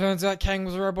like, turns out Kang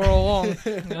was a robot all along.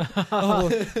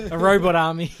 A robot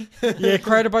army. Yeah,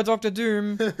 created by Dr.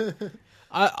 Doom.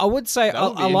 I would say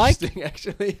I like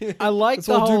actually. I like it's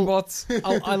the all whole bots.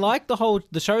 I like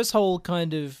the show's whole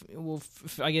kind of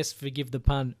I guess forgive the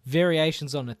pun,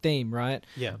 variations on a theme, right?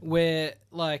 Yeah. Where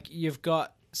like you've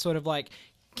got sort of like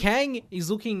Kang's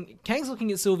looking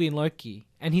at Sylvie and Loki,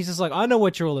 and he's just like, I know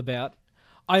what you're all about.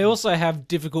 I also have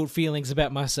difficult feelings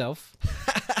about myself.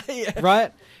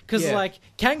 Right? Because like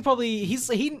Kang probably he's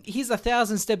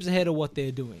 1,000 steps ahead of what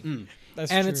they're doing.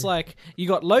 That's and true. It's like you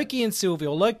got Loki and Sylvie,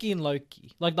 or Loki and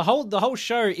Loki. Like the whole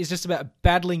show is just about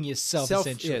battling yourself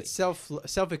essentially. Yeah,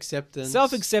 self-acceptance.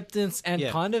 Self-acceptance and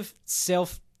kind of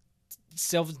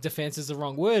self-defense is the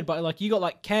wrong word, but like you got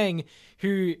like Kang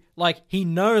who like he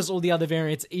knows all the other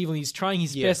variants are evil. He's trying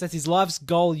his best. That's his life's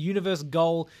goal, universe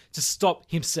goal, to stop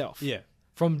himself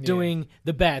from doing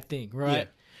the bad thing, right? Yeah.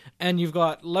 And you've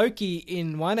got Loki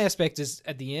in one aspect is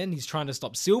at the end, he's trying to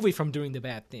stop Sylvie from doing the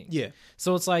bad thing. Yeah.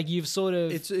 So it's like you've sort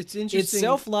of... It's interesting. It's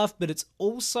self-love, but it's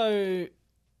also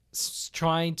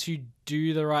trying to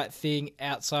do the right thing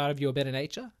outside of your better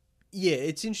nature. Yeah,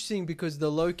 it's interesting because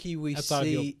the Loki we outside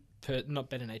see...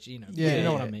 not better nature, you know. Yeah, you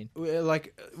know what I mean.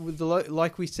 Like, with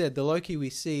like we said, the Loki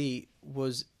we see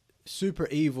was super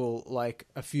evil like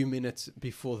a few minutes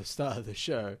before the start of the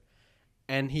show.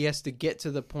 And he has to get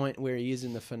to the point where he is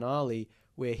in the finale,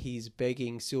 where he's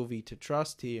begging Sylvie to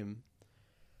trust him.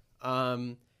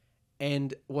 And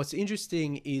what's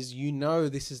interesting is,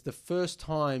 this is the first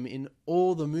time in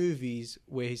all the movies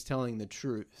where he's telling the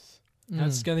truth.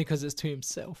 That's only because it's to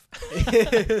himself.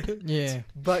 Yeah.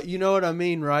 But you know what I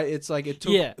mean, right? It's like it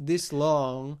took this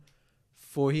long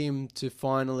for him to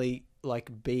finally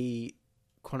like be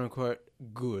quote unquote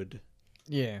good.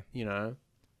 Yeah. You know?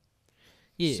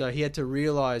 Yeah. So he had to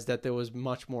realize that there was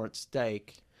much more at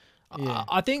stake. Yeah.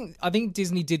 I think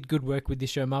Disney did good work with this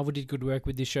show. Marvel did good work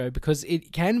with this show because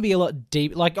it can be a lot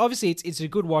deep. Like obviously it's a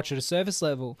good watch at a surface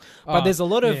level, but there's a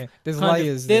lot of there's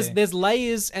layers. There's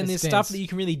layers and there's stuff that you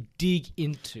can really dig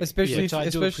into. Especially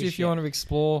if you want to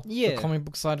explore the comic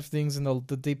book side of things and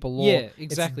the deeper lore. Yeah,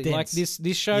 exactly. Like this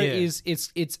show is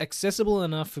it's accessible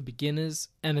enough for beginners,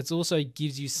 and it's also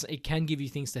it can give you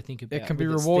things to think about. It can be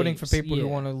rewarding for people who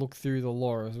want to look through the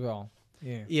lore as well.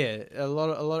 Yeah. Yeah, a lot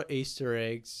of Easter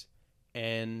eggs.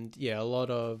 And a lot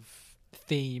of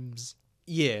themes.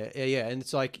 Yeah, and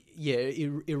it's like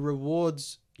it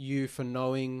rewards you for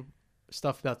knowing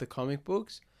stuff about the comic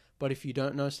books, but if you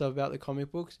don't know stuff about the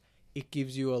comic books, it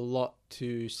gives you a lot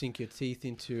to sink your teeth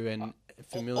into and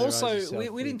familiarize yourself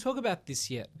with. We didn't talk about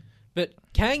this yet, but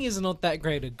Kang is not that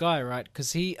great a guy, right?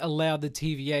 Because he allowed the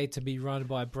TVA to be run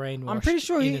by brainwashed I'm pretty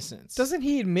sure innocents. Doesn't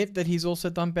he admit that he's also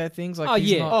done bad things? Like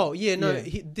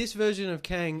This version of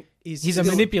Kang he's a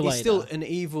manipulator. He's still an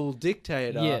evil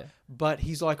dictator. Yeah. but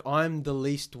he's like, I'm the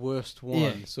least worst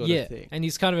one, sort of thing. And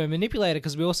he's kind of a manipulator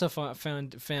because we also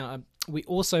we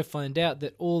also find out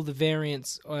that all the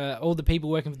variants, all the people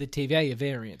working for the TVA are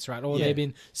variants, right? Or they've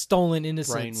been stolen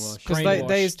innocents,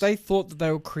 because they thought that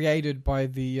they were created by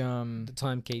the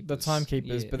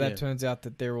timekeepers, but that turns out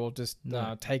that they're all just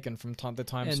taken from the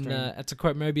time stream. And to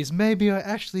quote Mobius, maybe I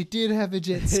actually did have a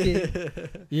jet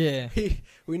ski.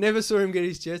 We never saw him get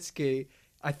his jet ski.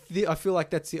 I feel like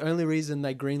that's the only reason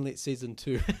they greenlit season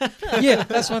 2. Yeah,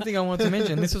 that's one thing I want to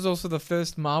mention. This was also the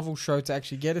first Marvel show to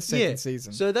actually get a second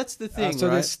season. So that's the thing, so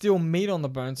right? there's still meat on the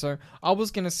bone. So I was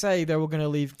going to say they were going to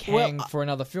leave Kang for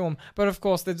another film, but of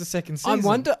course there's a second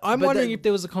season. I'm wondering if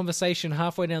there was a conversation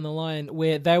halfway down the line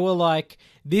where they were like,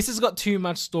 this has got too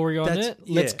much story on it,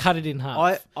 let's cut it in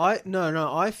half.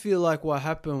 I feel like what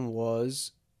happened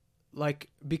was, like,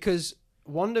 because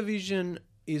WandaVision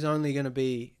is only going to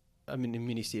be a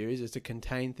miniseries. It's a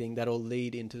contained thing that'll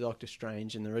lead into Doctor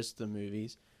Strange and the rest of the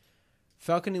movies.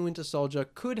 Falcon and Winter Soldier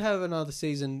could have another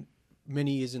season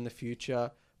many years in the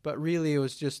future, but really it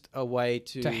was just a way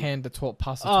to hand the torch,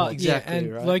 pass the torch. Exactly,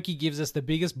 and right? Loki gives us the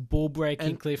biggest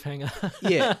ball-breaking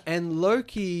cliffhanger. And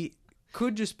Loki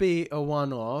could just be a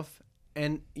one-off,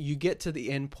 and you get to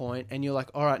the end point, and you're like,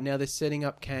 all right, now they're setting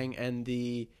up Kang and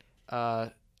the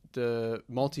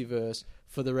multiverse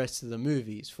for the rest of the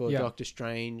movies, for Doctor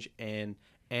Strange and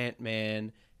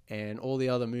Ant-Man and all the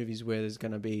other movies where there's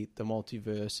going to be the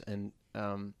multiverse and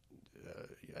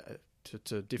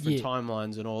to different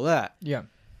timelines and all that. Yeah.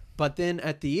 But then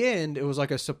at the end, it was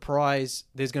like a surprise.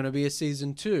 There's going to be a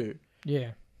season 2.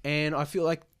 Yeah. And I feel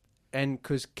like, and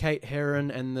because Kate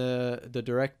Herron and the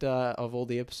director of all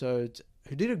the episodes,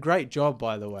 who did a great job,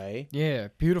 by the way. Yeah,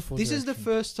 beautiful. This is the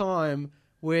first time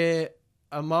where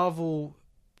a Marvel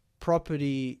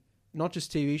property, not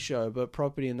just TV show, but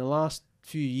property in the last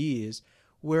few years,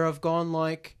 where I've gone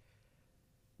like,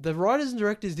 the writers and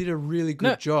directors did a really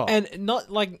good job. And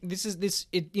not like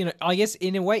I guess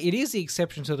in a way it is the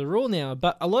exception to the rule now,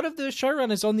 but a lot of the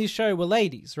showrunners on this show were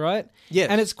ladies, right? Yes.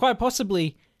 And it's quite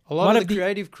possibly a lot of the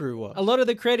creative crew was. A lot of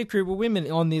the creative crew were women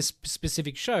on this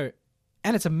specific show.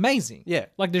 And it's amazing. Yeah.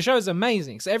 Like, the show is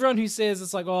amazing. So everyone who says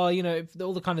it's like, all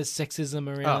the kind of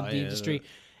sexism around the industry.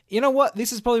 You know what?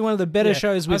 This is probably one of the better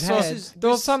shows we've had. There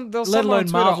was someone on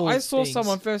Twitter. I saw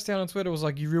someone first down on Twitter was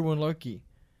like, "You ruined Loki,"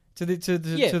 to the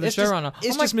showrunner.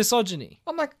 It's just misogyny.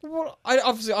 I'm like, what? I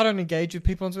don't engage with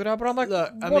people on Twitter, but I'm like,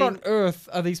 what on earth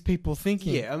are these people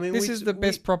thinking? Yeah, I mean, this is the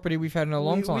best property we've had in a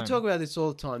long time. We talk about this all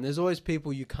the time. There's always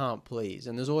people you can't please,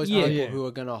 and there's always people who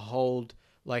are going to hold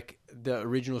like the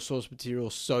original source material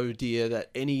so dear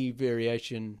that any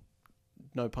variation,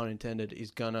 no pun intended,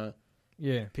 is gonna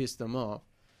piss them off.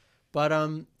 But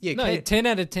 10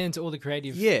 out of 10 to all the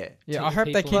creative. Yeah. I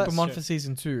hope they keep them on for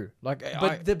season 2. Like,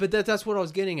 that's what I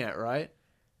was getting at, right?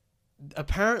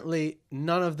 Apparently,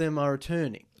 none of them are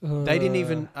returning. They didn't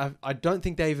even. I don't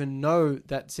think they even know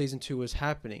that season 2 was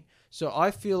happening. So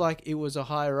I feel like it was a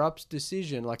higher ups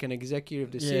decision, like an executive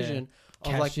decision.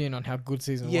 Cash in on how good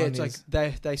season 1 is. Yeah, it's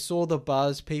like they saw the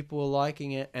buzz, people were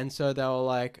liking it, and so they were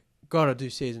like, gotta do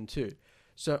season 2.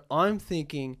 So I'm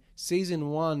thinking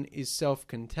season 1 is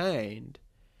self-contained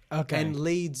and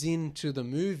leads into the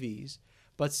movies,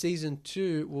 but season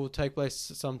 2 will take place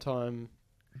sometime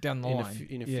down the line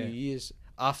in a few years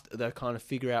after they kind of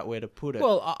figure out where to put it.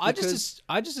 Well, I just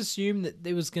assumed that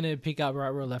they was going to pick up right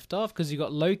where it left off, because you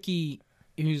got Loki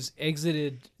who's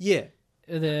exited. Yeah.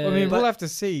 We'll have to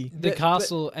see the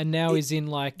castle, and now he's in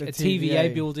like a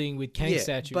TVA building with Kang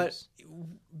statues.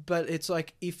 But it's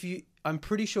like, I'm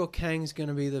pretty sure Kang's going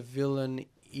to be the villain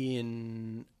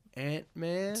in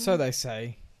Ant-Man. So they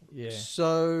say. Yeah.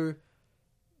 So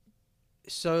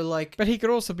like... But he could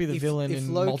also be the villain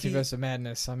in Loki, Multiverse of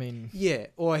Madness. I mean... Yeah,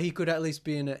 or he could at least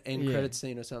be in an end credit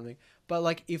scene or something. But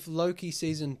like, if Loki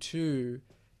season 2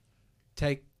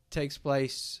 takes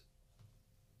place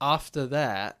after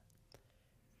that,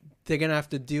 they're going to have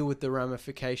to deal with the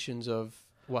ramifications of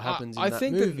what happens in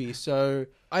that movie. So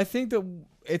I think that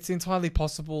it's entirely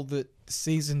possible that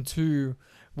season 2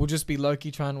 will just be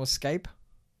Loki trying to escape.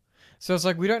 So it's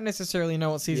like, we don't necessarily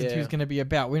know what season 2 is going to be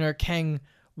about. We know Kang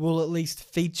will at least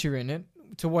feature in it.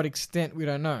 To what extent, we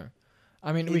don't know.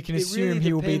 I mean, we can assume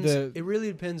he will be the... It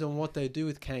really depends on what they do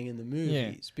with Kang in the movies.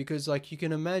 Yeah. Because like, you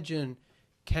can imagine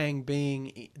Kang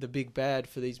being the big bad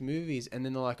for these movies, and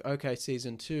then they're like, okay,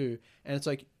 season 2. And it's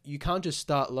like, you can't just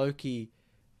start Loki,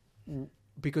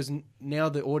 because now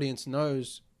the audience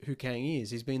knows who Kang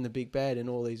is. He's been the big bad in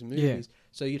all these movies.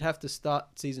 So you'd have to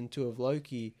start season 2 of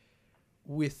Loki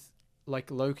with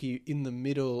like Loki in the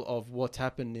middle of what's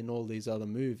happened in all these other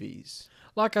movies.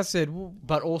 Like I said,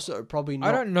 but also probably not.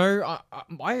 I don't know.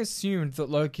 I assumed that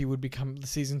Loki would become the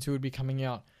season 2 would be coming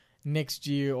out next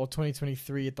year or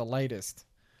 2023 at the latest.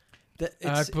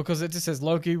 Because it just says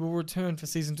Loki will return for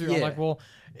season 2. Yeah. I'm like, well,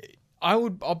 I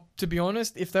would, to be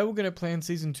honest, if they were going to plan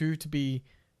season 2 to be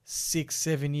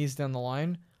 6-7 years down the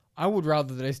line, I would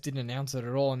rather they just didn't announce it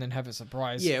at all and then have a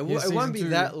surprise. Yeah, well, it won't be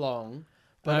that long.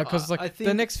 Because I think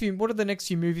the next few, what are the next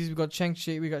few movies? We got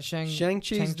Shang-Chi. We got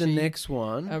Shang-Chi's the next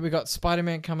one. We got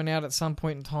Spider-Man coming out at some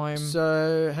point in time.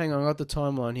 So hang on, I got the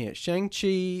timeline here.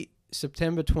 Shang-Chi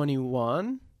September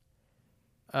 21.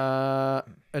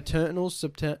 Eternals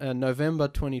November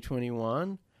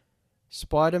 2021.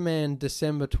 Spider-Man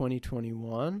December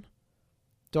 2021.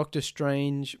 Doctor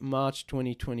Strange March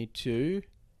 2022.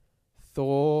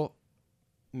 Thor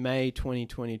May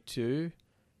 2022.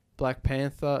 Black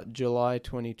Panther, July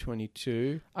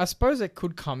 2022. I suppose it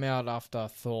could come out after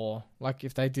Thor, like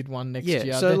if they did one next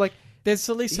year. So there's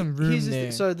at least some room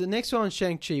there. So the next one,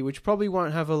 Shang-Chi, which probably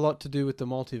won't have a lot to do with the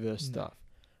multiverse stuff.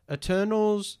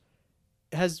 Eternals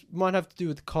might have to do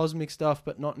with cosmic stuff,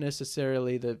 but not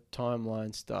necessarily the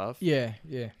timeline stuff. Yeah.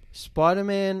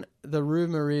 Spider-Man, the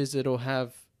rumor is it'll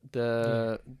have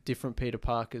the different Peter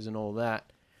Parkers and all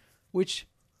that, which,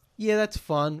 yeah, that's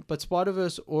fun, but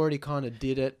Spider-Verse already kind of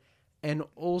did it. And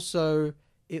also,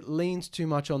 it leans too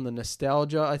much on the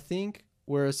nostalgia, I think.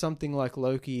 Whereas something like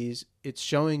Loki it's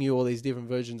showing you all these different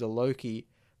versions of Loki,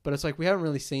 but it's like we haven't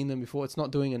really seen them before. It's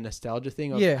not doing a nostalgia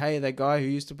thing of, hey, that guy who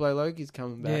used to play Loki's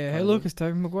coming back. Yeah, hey, look, it's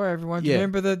Tobey Maguire, everyone. Do you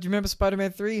remember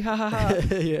Spider-Man 3? Ha ha ha.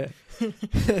 Yeah.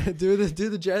 do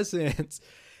the jazz hands.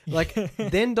 Like,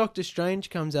 then Doctor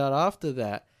Strange comes out after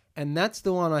that, and that's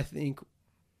the one I think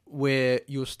where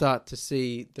you'll start to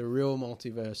see the real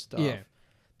multiverse stuff. Yeah.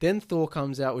 Then Thor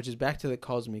comes out, which is back to the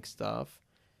cosmic stuff.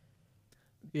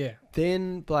 Yeah.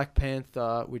 Then Black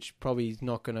Panther, which probably is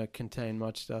not going to contain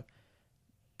much stuff.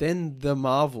 Then The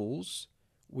Marvels,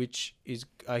 which is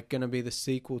going to be the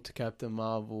sequel to Captain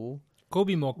Marvel. Could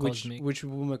be more cosmic. Which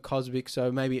will be more cosmic,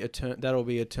 so maybe that'll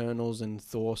be Eternals and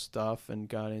Thor stuff and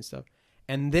Guardian stuff.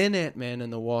 And then Ant-Man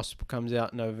and the Wasp comes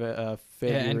out in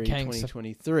February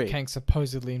 2023. Kang's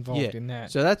supposedly involved in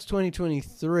that. So that's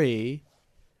 2023.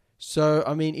 So,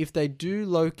 I mean, if they do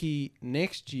Loki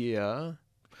next year...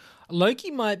 Loki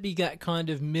might be that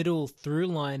kind of middle through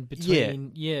line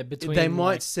between... They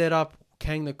might set up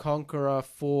Kang the Conqueror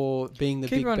for being the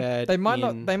big bad. They might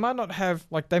not have...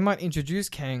 Like, they might introduce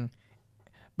Kang,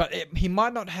 but he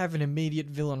might not have an immediate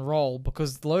villain role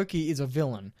because Loki is a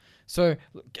villain. So,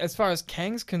 as far as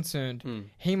Kang's concerned,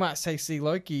 he might say, see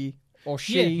Loki... Or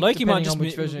she, Loki might just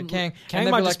which version of Kang.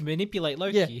 Kang might just manipulate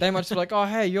Loki. Yeah, they might just be like, oh,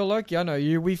 hey, you're Loki. I know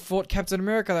you. We fought Captain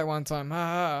America that one time. Ha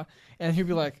ha. And he'll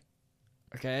be like,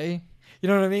 okay. You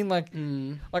know what I mean? Like,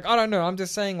 I don't know. I'm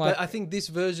just saying, like... But I think this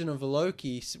version of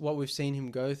Loki, what we've seen him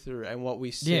go through and what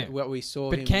we saw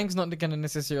But Kang's not going to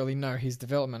necessarily know his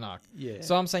development arc. Yeah.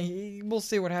 So I'm saying we'll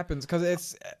see what happens because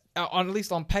it's, at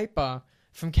least on paper,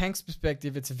 from Kang's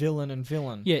perspective, it's villain and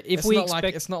villain. Yeah, it's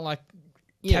not like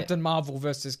Captain Marvel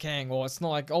versus Kang, or it's not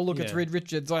like, oh look, it's Reed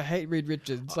Richards. I hate Reed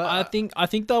Richards. But I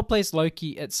think they'll place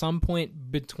Loki at some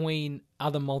point between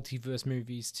other multiverse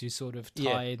movies to sort of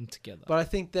tie in together. But I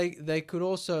think they could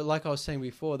also, like I was saying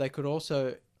before, they could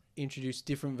also introduce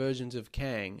different versions of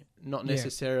Kang, not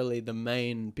necessarily the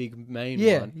main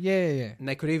one. Yeah. And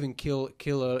they could even kill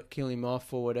him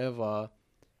off or whatever.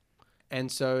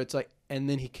 And so it's like, and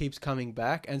then he keeps coming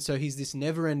back, and so he's this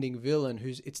never-ending villain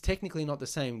it's technically not the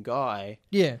same guy.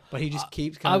 Yeah, but he just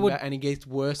keeps coming back, and he gets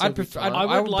worse. That would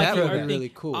be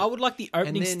really cool. I would like the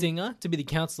opening stinger to be the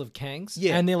Council of Kangs,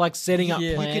 and they're like setting up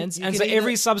plans, and so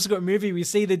every subsequent movie we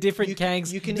see the different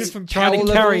Kangs trying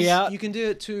to carry out. You can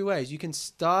do it two ways. You can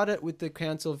start it with the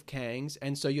Council of Kangs,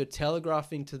 and so you're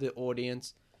telegraphing to the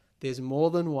audience, there's more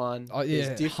than one. There's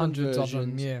different hundreds versions,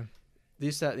 of them. Yeah,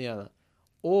 this, that, and the other,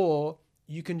 or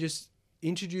you can just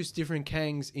introduce different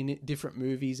Kangs in different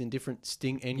movies and different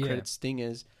end credit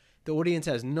stingers. The audience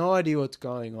has no idea what's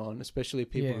going on, especially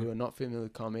people who are not familiar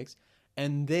with comics.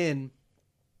 And then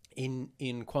in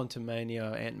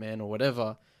Quantumania, Ant-Man or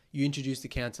whatever, you introduce the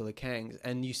Council of Kangs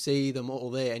and you see them all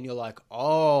there and you're like,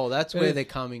 oh, that's where they're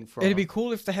coming from. It'd be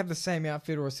cool if they have the same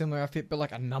outfit or a similar outfit, but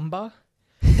like a number.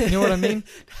 You know what I mean?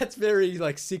 That's very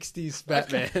like 60s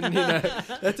Batman, you know.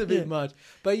 That's a bit much.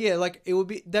 But yeah, like it would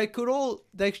be they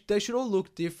should all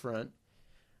look different.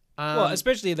 Well,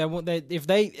 especially if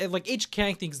they like each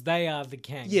Kang thinks they are the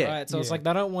Kang, right? So it's like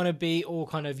they don't want to be all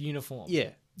kind of uniform.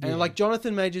 Yeah. And like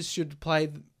Jonathan Majors should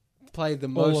play the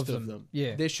most of them.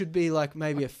 Yeah. There should be like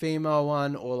maybe a female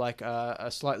one or like a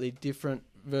slightly different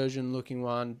version looking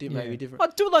one, maybe different.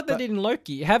 Well, do it like they did in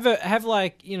Loki. Have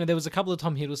like, you know, there was a couple of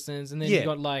Tom Hiddlestons, and then you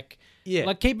got like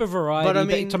keep a variety. But I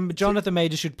mean, Jonathan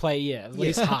Majors should play at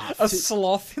least half. A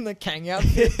sloth in the Kang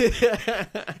outfit.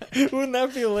 Wouldn't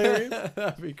that be hilarious?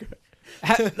 That'd be great.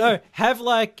 Have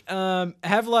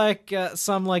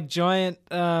some like giant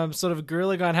sort of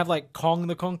gorilla guy, and have like Kong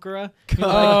the Conqueror.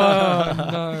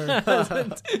 No.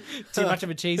 Too much of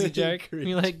a cheesy joke.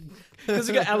 You're like, because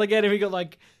we got alligator, we got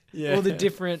like all the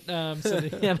different sort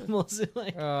of animals.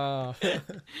 Like,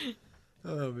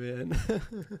 oh man.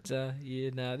 They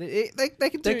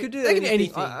could do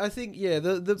anything. I think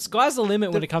the sky's the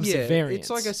limit when it comes to variants.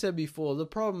 It's like I said before. The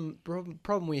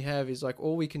problem we have is like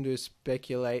all we can do is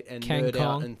speculate and nerd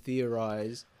out and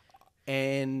theorize,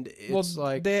 and it's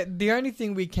like the only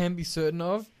thing we can be certain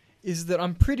of is that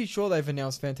I'm pretty sure they've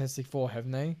announced Fantastic Four,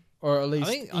 haven't they? Or at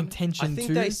least intention to. I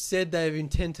think they said they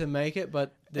intend to make it,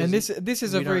 but this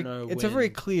is a very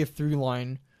clear through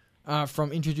line.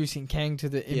 From introducing Kang to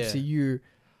the MCU,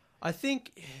 I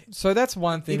think so. That's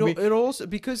one thing. It also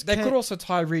because they could also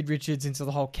tie Reed Richards into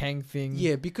the whole Kang thing.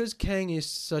 Yeah, because Kang is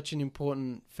such an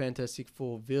important Fantastic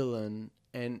Four villain,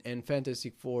 and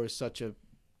Fantastic Four is such a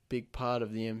big part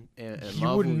of the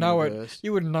Marvel universe.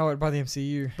 You wouldn't know it by the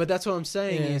MCU. But that's what I'm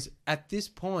saying is at this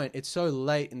point it's so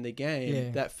late in the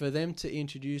game that for them to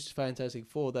introduce Fantastic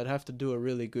Four, they'd have to do a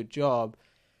really good job.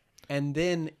 And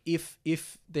then if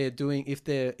they're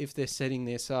setting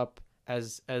this up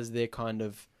as their kind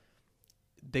of,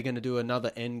 they're going to do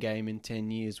another Endgame in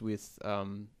 10 years with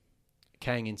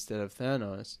Kang instead of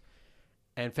Thanos,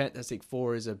 and Fantastic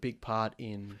Four is a big part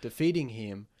in defeating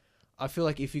him, I feel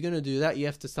like if you're going to do that, you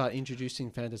have to start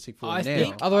introducing Fantastic Four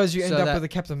now. Otherwise you end up with a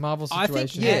Captain Marvel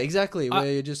situation. Exactly. Where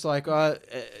you're just like,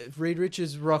 Reed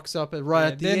Richards rocks up at the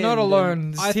end. They're not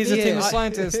alone. He's a team of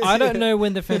scientists. I don't know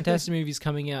when the Fantastic movie's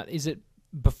coming out. Is it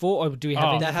before, or do we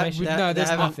have information? No, there's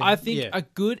nothing. I think a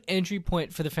good entry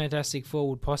point for the Fantastic Four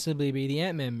would possibly be the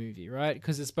Ant-Man movie, right?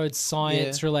 Because it's both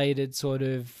science-related sort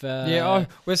of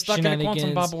we're stuck in a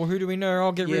quantum bubble. Who do we know?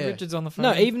 I'll get Reed Richards on the phone.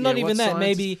 No, not even that.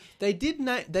 Maybe they did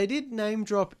name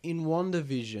drop in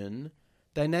WandaVision.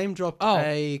 They name dropped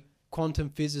a quantum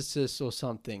physicist or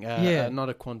something. Not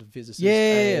a quantum physicist.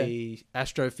 A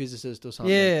astrophysicist or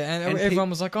something. Yeah, and everyone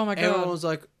was like, "Oh my god!" Everyone was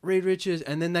like, "Reed Richards,"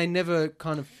 and then they never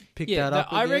kind of picked that up.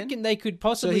 I again. reckon they could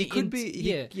possibly. So he could be.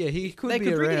 He could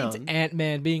be bring around. it into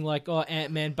Ant-Man, being like, "Oh,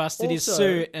 Ant-Man busted his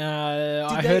suit.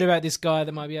 I heard about this guy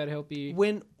that might be able to help you."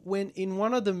 When in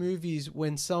one of the movies,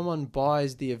 when someone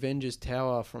buys the Avengers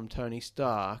Tower from Tony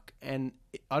Stark, and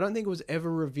I don't think it was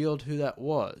ever revealed who that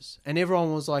was, and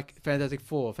everyone was like, Fantastic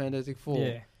Four.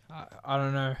 Yeah, I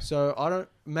don't know. So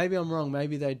maybe I'm wrong.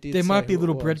 Maybe they did. There might be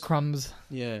little breadcrumbs.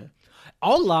 Yeah.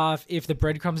 I'll laugh if the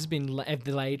breadcrumbs have been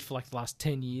delayed for like the last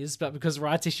 10 years, but because of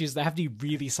rights issues, they have to be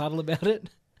really subtle about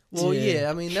it. Well,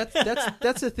 I mean that's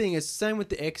the thing. It's the same with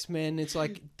the X-Men. It's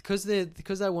like because they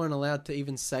weren't allowed to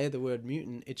even say the word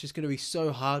mutant. It's just going to be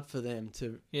so hard for them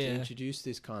to introduce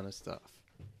this kind of stuff.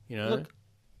 You know. Look,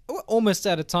 we're almost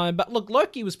out of time, but look,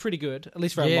 Loki was pretty good, at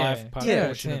least for our live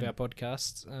portion of our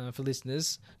podcast. For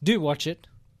listeners, do watch it.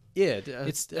 Yeah,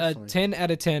 it's 10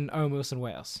 out of 10. Owen Wilson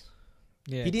wows.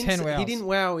 Yeah, he didn't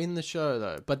wow in the show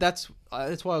though, but that's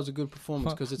why it was a good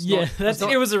performance because it's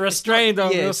it was a restrained.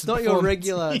 It's not your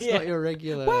regular. It's not your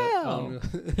regular. Wow.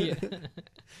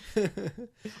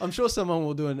 I'm sure someone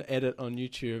will do an edit on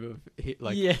YouTube of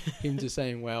him just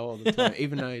saying wow all the time,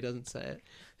 even though he doesn't say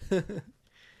it.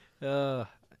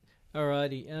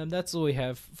 Alrighty, that's all we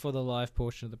have for the live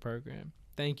portion of the program.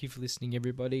 Thank you for listening,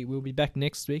 everybody. We'll be back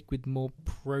next week with more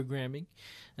programming.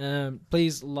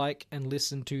 Please like and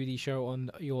listen to the show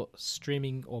on your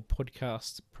streaming or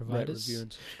podcast providers.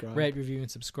 Rate, review, and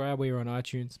subscribe. We are on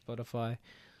iTunes, Spotify,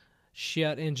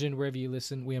 Shout Engine, wherever you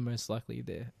listen. We are most likely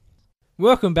there.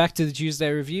 Welcome back to the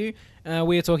Tuesday Review.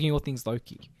 We are talking all things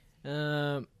Loki.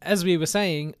 As we were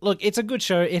saying, look, it's a good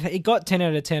show. It got 10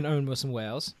 out of 10 Owen Wilson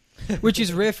wows. Which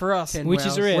is rare for us. We're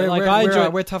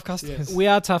tough customers. Yes. We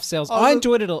are tough sales. I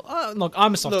enjoyed it all. Look,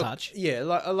 I'm a soft touch. Yeah,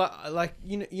 like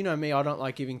you know me. I don't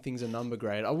like giving things a number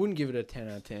grade. I wouldn't give it a 10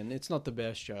 out of 10. It's not the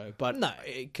best show, but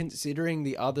considering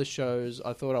the other shows,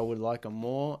 I thought I would like them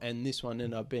more, and this one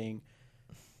ended up being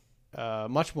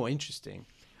much more interesting.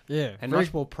 Yeah, and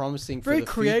much more promising. Very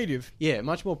creative.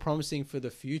 Much more promising for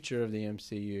the future of the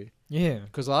MCU. Yeah,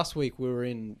 because last week we were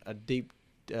in a deep.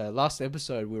 Last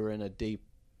episode we were in a deep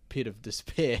pit of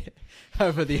despair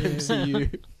over the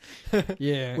MCU.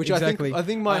 Yeah, which exactly. I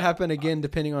think might happen again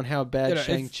depending on how bad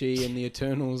Shang-Chi and the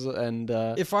Eternals and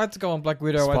if I had to go on Black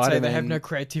Widow, Spider-Man. I'd say they have no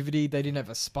creativity. They didn't have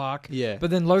a spark. Yeah.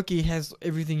 But then Loki has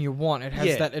everything you want. It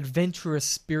has that adventurous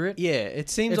spirit. Yeah, it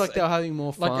seems like they're having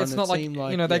more fun. Like it's not like,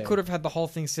 like you know, they could have had the whole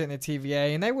thing set in a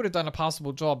TVA, and they would have done a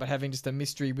passable job at having just a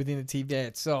mystery within the TVA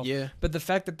itself. Yeah. But the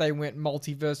fact that they went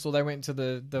multiversal, they went to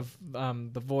the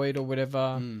void or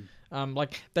whatever.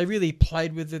 Like they really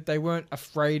played with it. They weren't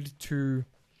afraid to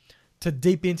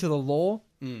deep into the lore.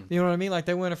 You know what I mean? Like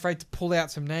they weren't afraid to pull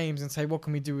out some names and say, what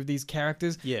can we do with these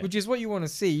characters? Yeah. Which is what you want to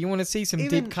see. You want to see some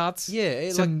deep cuts. Yeah.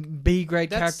 Some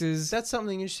B-grade characters. That's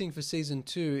something interesting for season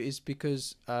 2 is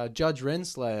because Judge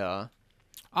Renslayer...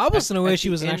 I wasn't aware she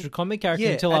was an actual comic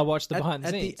character until I watched the behind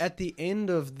the scenes. At the end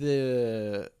of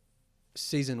the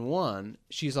season 1,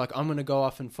 she's like, I'm going to go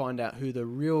off and find out who the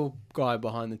real guy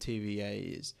behind the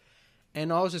TVA is.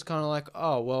 And I was just kind of like,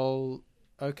 oh, well...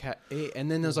 Okay, and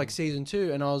then there's like season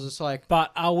 2, and I was just like...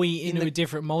 But are we in a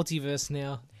different multiverse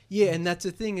now? Yeah, and that's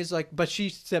the thing is like... But she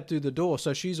stepped through the door,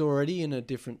 so she's already in a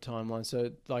different timeline.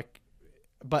 So like...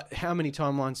 But how many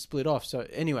timelines split off? So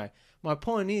anyway, my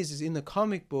point is in the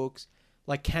comic books,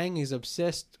 like Kang is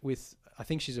obsessed with... I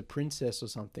think she's a princess or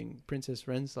something. Princess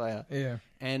Renslayer. Yeah.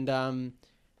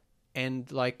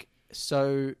 And like...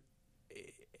 So...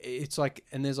 It's like...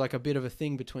 And there's like a bit of a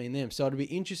thing between them. So it'd be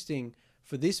interesting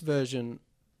for this version...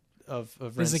 Of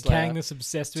there's a Kang that's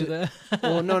obsessed with her.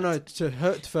 Well, no,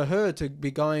 for her to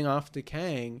be going after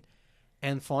Kang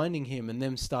and finding him and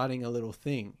them starting a little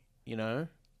thing, you know?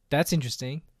 That's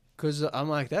interesting. Because I'm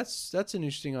like, that's an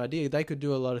interesting idea. They could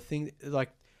do a lot of things. Like,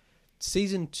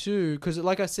 season 2, because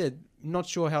like I said, not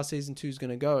sure how season 2 is going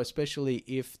to go, especially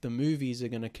if the movies are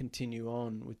going to continue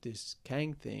on with this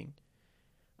Kang thing.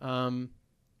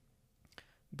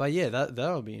 But yeah,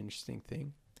 that'll be an interesting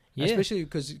thing. Yeah. Especially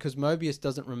because Mobius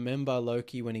doesn't remember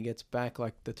Loki when he gets back.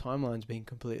 Like, the timeline's been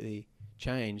completely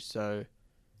changed. So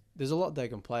there's a lot they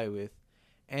can play with.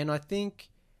 And I think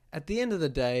at the end of the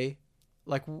day,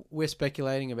 like, we're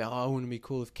speculating about, oh, wouldn't it be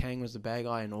cool if Kang was the bad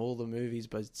guy in all the movies,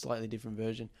 but it's a slightly different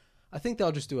version. I think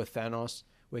they'll just do a Thanos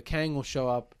where Kang will show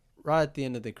up right at the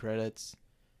end of the credits.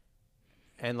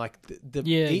 And like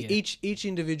each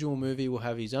individual movie will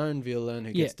have his own villain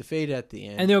who gets defeated at the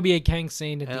end, and there'll be a Kang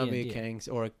scene at the end. And there'll be a Kang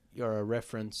or a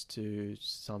reference to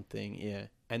something,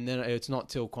 And then it's not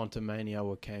till Quantumania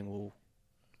where Kang will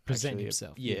present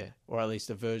himself, or at least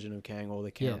a version of Kang or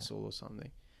the Council or something.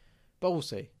 But we'll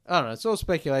see. I don't know. It's all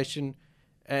speculation,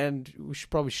 and we should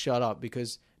probably shut up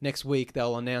because next week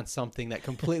they'll announce something that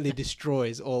completely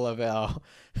destroys all of our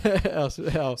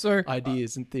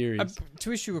ideas and theories.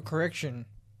 To issue a correction,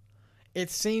 it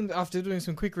seems, after doing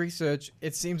some quick research,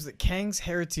 it seems that Kang's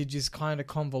heritage is kind of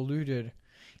convoluted.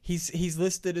 He's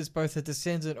listed as both a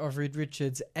descendant of Reed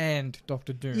Richards and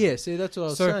Dr. Doom. Yeah, see, that's what I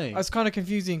was saying. It's kind of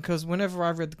confusing because whenever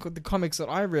I read the comics that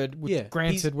I read, which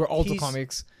granted were older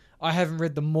comics, I haven't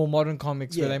read the more modern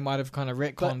comics where they might have kind of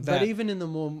retconned that. But even in the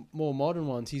more modern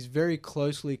ones, he's very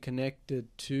closely connected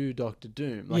to Doctor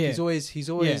Doom. Like he's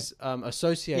always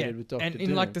associated with Doctor Doom. And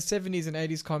in like the 70s and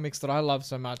 80s comics that I love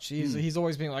so much, he's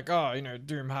always been like, oh, you know,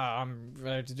 Doom, I'm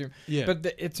related to Doom. Yeah.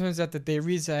 But it turns out that there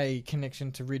is a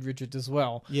connection to Reed Richards as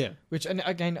well. Yeah. Which, and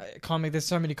again, there's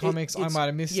so many comics, I might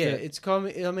have missed it. Yeah, it's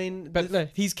comic. I mean, but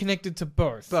he's connected to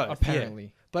both apparently. Yeah.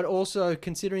 But also,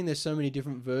 considering there's so many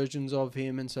different versions of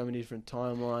him and so many different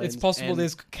timelines... It's possible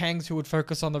there's Kangs who would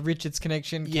focus on the Richards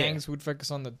connection, Kangs who would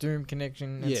focus on the Doom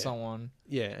connection, and so on.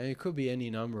 Yeah, and it could be any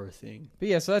number of things. But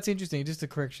yeah, so that's interesting. Just a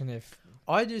correction if...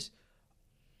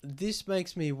 This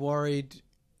makes me worried,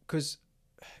 because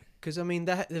I mean,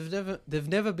 they've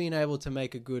never been able to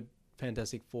make a good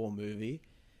Fantastic Four movie,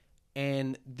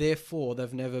 and therefore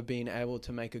they've never been able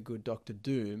to make a good Doctor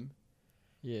Doom.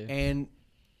 Yeah. And...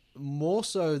 more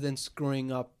so than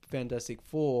screwing up Fantastic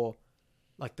Four,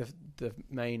 like the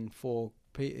main 4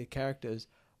 characters,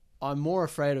 I'm more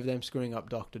afraid of them screwing up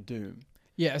Doctor Doom.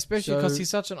 Yeah, especially because he's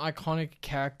such an iconic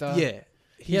character. Yeah,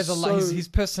 he has his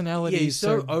personality. Yeah, he's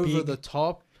so over big, the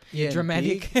top,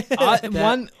 dramatic.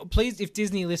 Please, if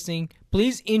Disney listening,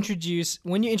 please introduce,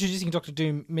 when you're introducing Doctor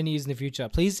Doom many years in the future,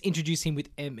 please introduce him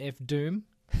with MF Doom.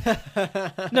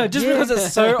 No, just because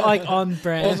it's so like on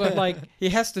brand. Also, like he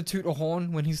has to toot a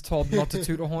horn when he's told not to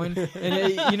toot a horn,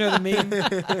 and you know the meme.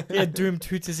 Yeah, Doom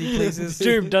toots as he pleases.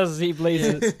 Doom does as he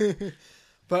pleases.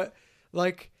 But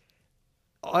like,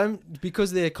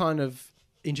 because they're kind of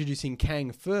introducing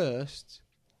Kang first.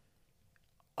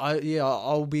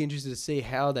 I'll be interested to see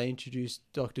how they introduce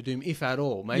Doctor Doom, if at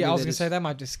all. Maybe I was gonna say they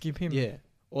might just skip him. Yeah,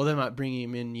 or they might bring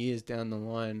him in years down the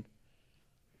line.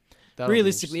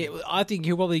 realistically, I think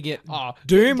he'll probably get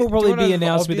Doom will probably be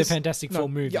announced with the Fantastic Four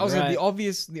movie. I was right?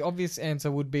 The obvious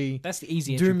answer would be that's the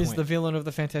easy. Doom is the villain of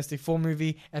the Fantastic Four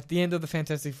movie. At the end of the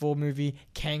Fantastic Four movie,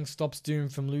 Kang stops Doom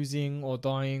from losing or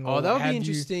dying. Oh, that would be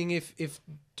interesting if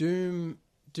Doom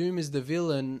is the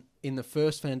villain in the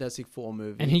first Fantastic Four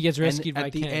movie, and he gets rescued by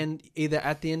at the Kang. end, either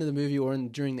at the end of the movie or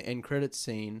during the end credits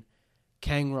scene.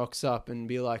 Kang rocks up and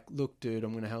be like, "Look, dude, I'm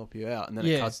going to help you out," and then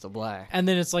it cuts to black. And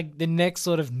then it's like the next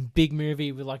sort of big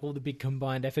movie with like all the big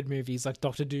combined effort movies, like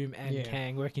Doctor Doom and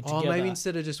Kang working together. Oh, maybe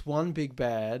instead of just one big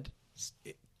bad.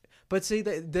 But see,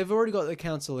 they've already got the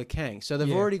Council of Kang, so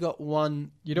they've already got one.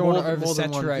 You don't want to oversaturate. More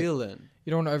than one villain. You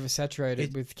don't want to oversaturate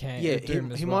it with Kang. Yeah, Doom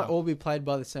he might all be played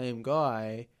by the same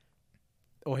guy.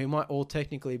 Or he might all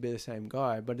technically be the same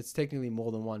guy, but it's technically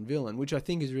more than one villain, which I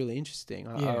think is really interesting.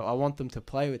 I want them to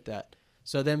play with that.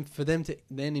 So then, for them to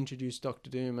then introduce Doctor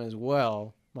Doom as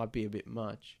well might be a bit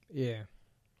much. Yeah.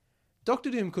 Doctor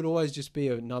Doom could always just be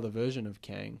another version of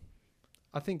Kang.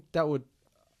 I think that would...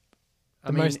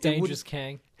 The most dangerous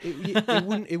Kang.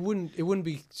 It wouldn't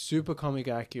be super comic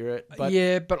accurate. But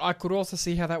but I could also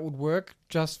see how that would work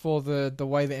just for the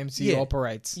way the MCU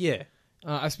operates. Yeah.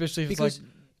 Especially if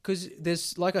because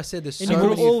there's, like I said, there's and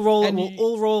so we'll many...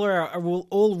 We'll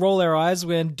all roll our eyes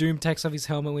when Doom takes off his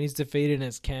helmet when he's defeated and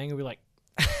it's Kang, and we're like...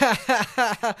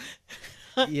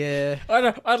 Yeah, I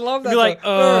know. I'd love that. Be like,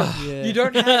 you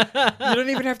don't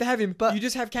even have to have him, but you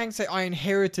just have Kang say, "I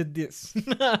inherited this."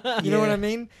 You know what I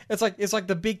mean? It's like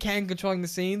the big Kang controlling the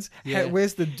scenes. Yeah.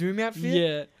 Where's the Doom outfit?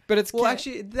 Yeah, but it's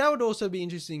actually that would also be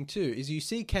interesting too. Is you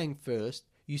see Kang first,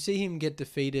 you see him get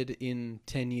defeated in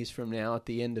 10 years from now at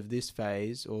the end of this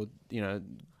phase, or the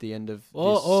end of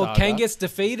this saga. Kang gets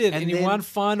defeated, and in one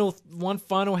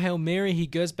final Hail Mary, he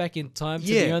goes back in time to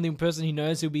the only person he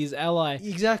knows who'll be his ally.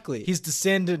 Exactly, his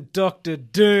descendant, Doctor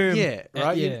Doom. Yeah,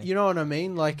 right. You know what I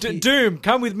mean? Like Doom,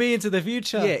 come with me into the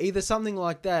future. Yeah, either something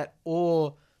like that,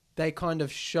 or they kind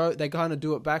of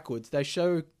do it backwards. They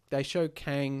show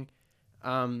Kang,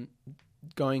 going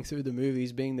through the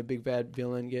movies, being the big bad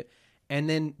villain. And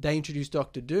then they introduce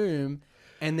Doctor Doom,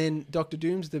 and then Doctor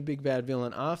Doom's the big bad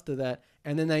villain after that.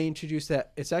 And then they introduce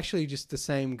that it's actually just the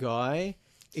same guy,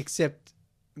 except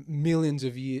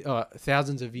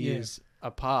thousands of years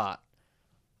apart,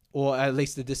 or at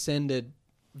least the descended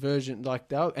version like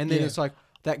that. And then it's like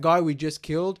that guy we just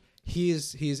killed,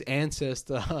 he's his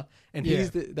ancestor, and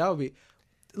that would be.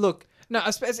 Look, no,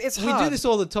 it's hard. We do this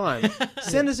all the time.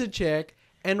 Send us a check.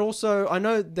 And also, I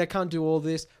know they can't do all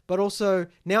this, but also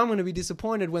now I'm going to be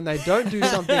disappointed when they don't do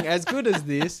something as good as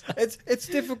this. It's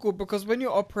difficult because when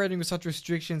you're operating with such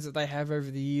restrictions that they have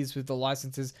over the years with the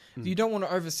licenses, you don't want to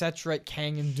oversaturate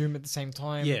Kang and Doom at the same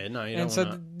time. Yeah, no, you don't. And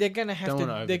so they're going to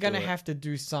have to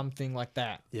do something like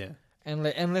that. Yeah,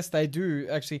 unless they do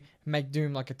actually make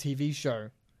Doom like a TV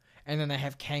show, and then they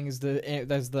have Kang as the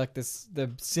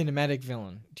cinematic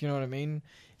villain. Do you know what I mean?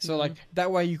 So, like,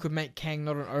 that way you could make Kang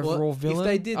not an overall villain. If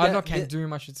they did that... not Kang,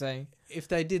 Doom, I should say. If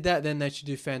they did that, then they should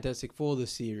do Fantastic Four, the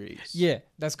series. Yeah,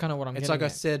 that's kind of what I'm getting at.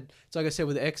 It's like I said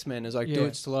with X-Men. It's like, do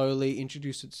it slowly,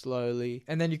 introduce it slowly.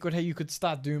 And then you could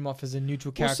start Doom off as a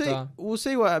neutral character. We'll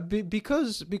see what...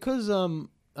 Because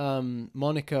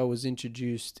Monica was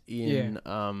introduced in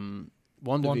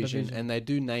WandaVision, and they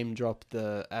do name drop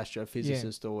the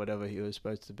astrophysicist or whatever he was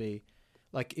supposed to be.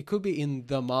 Like, it could be in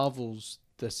the Marvels...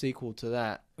 the sequel to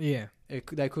that. Yeah.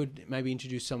 They could maybe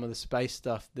introduce some of the space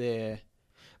stuff there.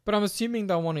 But I'm assuming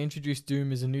they'll want to introduce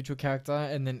Doom as a neutral character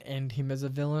and then end him as a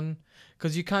villain.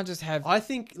 Because you can't just have... I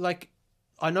think,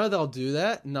 I know they'll do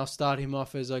that, and they'll start him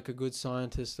off as, a good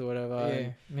scientist or whatever.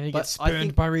 Yeah. And then he gets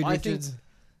spurned by Reed Richards.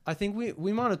 I think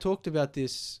we might have talked about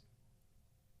this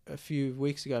a few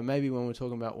weeks ago, maybe when we were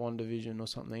talking about WandaVision or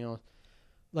something else.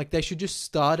 Like, they should just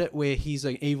start it where he's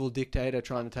an evil dictator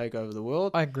trying to take over the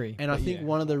world. I agree. And I think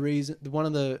one of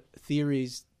the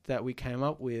theories that we came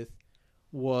up with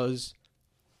was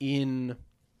is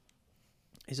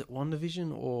it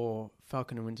WandaVision or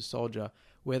Falcon and Winter Soldier,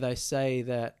 where they say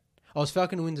that... Oh, it's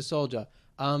Falcon and Winter Soldier.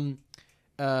 Zemo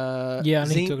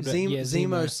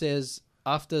says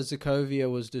after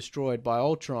Sokovia was destroyed by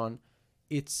Ultron,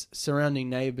 its surrounding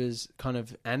neighbors kind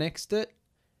of annexed it.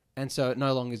 And so it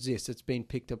no longer exists. It's been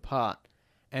picked apart.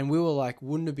 And we were like,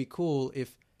 wouldn't it be cool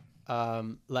if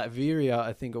Latveria,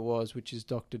 I think it was, which is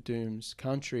Doctor Doom's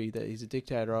country that he's a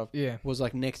dictator of, was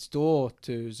like next door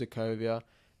to Sokovia,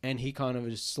 and he kind of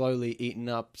just slowly eaten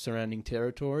up surrounding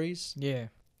territories. Yeah.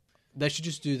 They should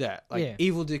just do that.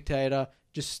 Evil dictator,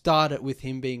 just start it with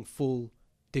him being full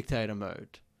dictator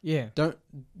mode. Yeah. Don't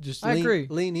just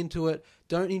lean into it.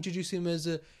 Don't introduce him as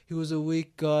he was a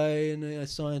weak guy and a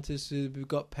scientist who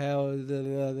got power.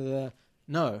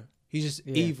 No, He's just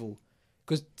evil.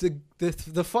 Because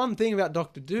the fun thing about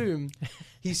Doctor Doom,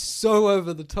 he's so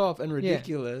over the top and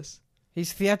ridiculous.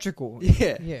 He's theatrical.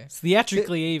 Yeah. It's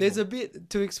theatrically evil. There's a bit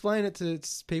to explain it to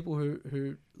people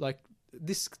who like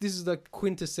this is the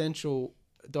quintessential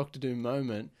Doctor Doom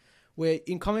moment where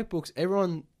in comic books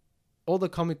all the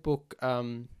comic book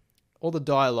all the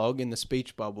dialogue in the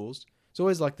speech bubbles, it's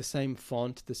always like the same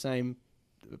font, the same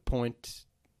point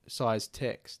size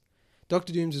text.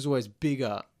 Doctor Doom's is always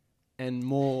bigger and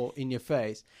more in your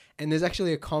face. And there's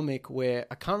actually a comic where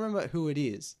I can't remember who it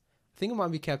is. I think it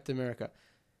might be Captain America.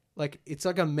 Like it's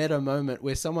like a meta moment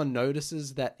where someone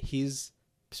notices that his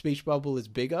speech bubble is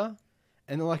bigger,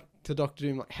 and they're like to Doctor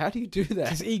Doom, like, how do you do that?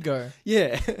 His ego.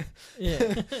 Yeah.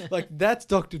 Yeah. Like that's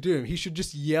Doctor Doom. He should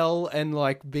just yell and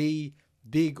like be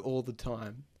big all the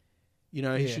time. You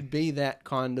know, he should be that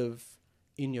kind of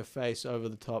in your face, over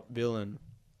the top villain.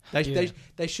 They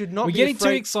should not. We're getting too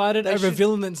excited over a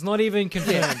villain that's not even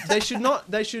confirmed. They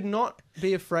should not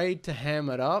be afraid to ham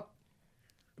it up.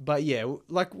 But yeah,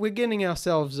 like we're getting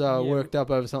ourselves worked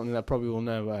up over something that probably will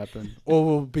never happen, or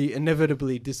will be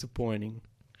inevitably disappointing.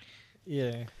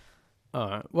 Yeah. All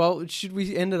right. Well, should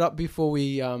we end it up before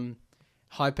we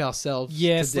hype ourselves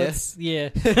to death? Yeah.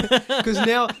 Because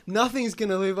now nothing's going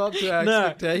to live up to our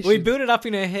expectations. We build it up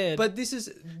in our head. But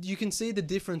you can see the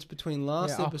difference between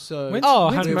last episode. When's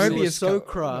Mobius so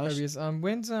crushed.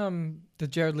 When's the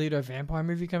Jared Leto vampire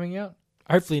movie coming out?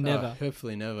 Hopefully never.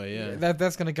 Hopefully never, yeah.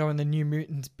 That's going to go in the New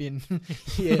Mutants bin.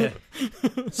 Yeah.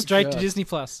 Straight to Disney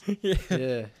Plus.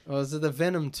 Yeah. Well, the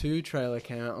Venom 2 trailer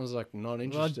came out. I was like, not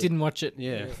interested. Well, I didn't watch it.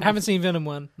 Yeah. Haven't seen Venom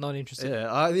 1. Not interested.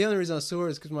 Yeah. The only reason I saw it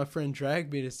is because my friend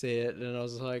dragged me to see it, and I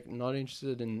was like, not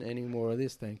interested in any more of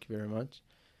this. Thank you very much.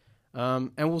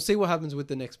 And we'll see what happens with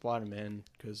the next Spider-Man,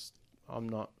 because I'm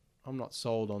not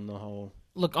sold on the whole.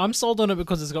 Look, I'm sold on it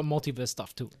because it's got multiverse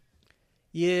stuff too.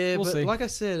 Yeah, we'll but see. like I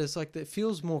said, it's like it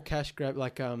feels more cash grab,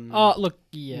 like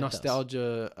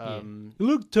nostalgia.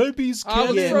 Look, Toby's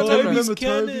canon. Remember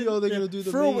Toby? Oh, they're gonna do the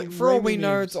for all we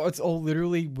know, it's all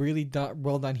literally really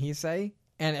well done hearsay,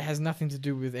 and it has nothing to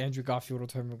do with Andrew Garfield or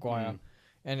Tobey Maguire,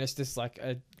 and it's just like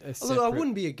a Look, I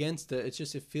wouldn't be against it. It's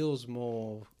just it feels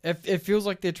more. It feels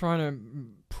like they're trying to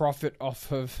profit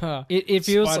off of it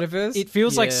feels Spider-Verse. It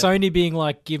feels like Sony being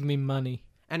like, give me money.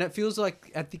 And it feels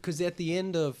like because at the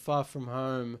end of Far From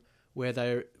Home, where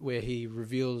he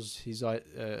reveals his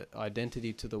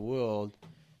identity to the world,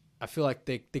 I feel like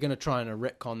they're going to try and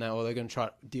retcon that, or they're going to try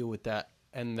to deal with that,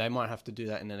 and they might have to do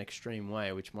that in an extreme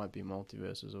way, which might be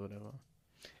multiverses or whatever.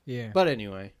 Yeah. But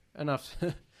anyway, enough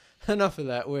of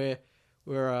that. We're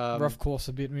rough course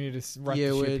a bit. We need to right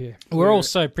the ship here. We're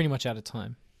also pretty much out of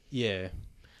time. Yeah.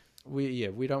 We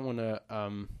don't want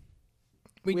to.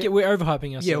 We're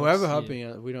overhyping ourselves. Yeah, we're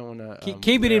overhyping it. We don't want to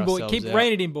keep it in, boys. Keep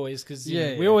reining it in, boys, because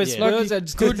we always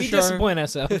good disappoint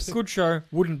ourselves. Good show,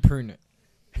 wouldn't prune it.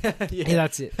 Yeah,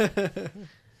 that's it.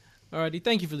 Alrighty,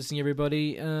 thank you for listening,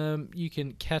 everybody. You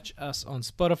can catch us on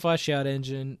Spotify, Shout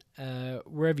Engine,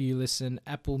 wherever you listen,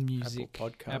 Apple Music,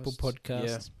 Apple Podcasts.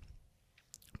 Yeah.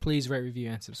 Please rate,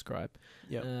 review, and subscribe.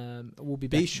 Yep. We'll be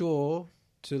back. Be sure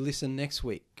to listen next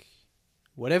week.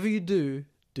 Whatever you do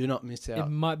not miss out. It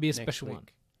might be a special one.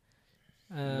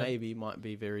 Maybe might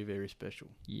be very, very special.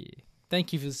 Yeah.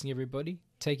 Thank you for listening, everybody.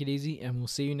 Take it easy, and we'll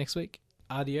see you next week.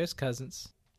 Adios, cousins.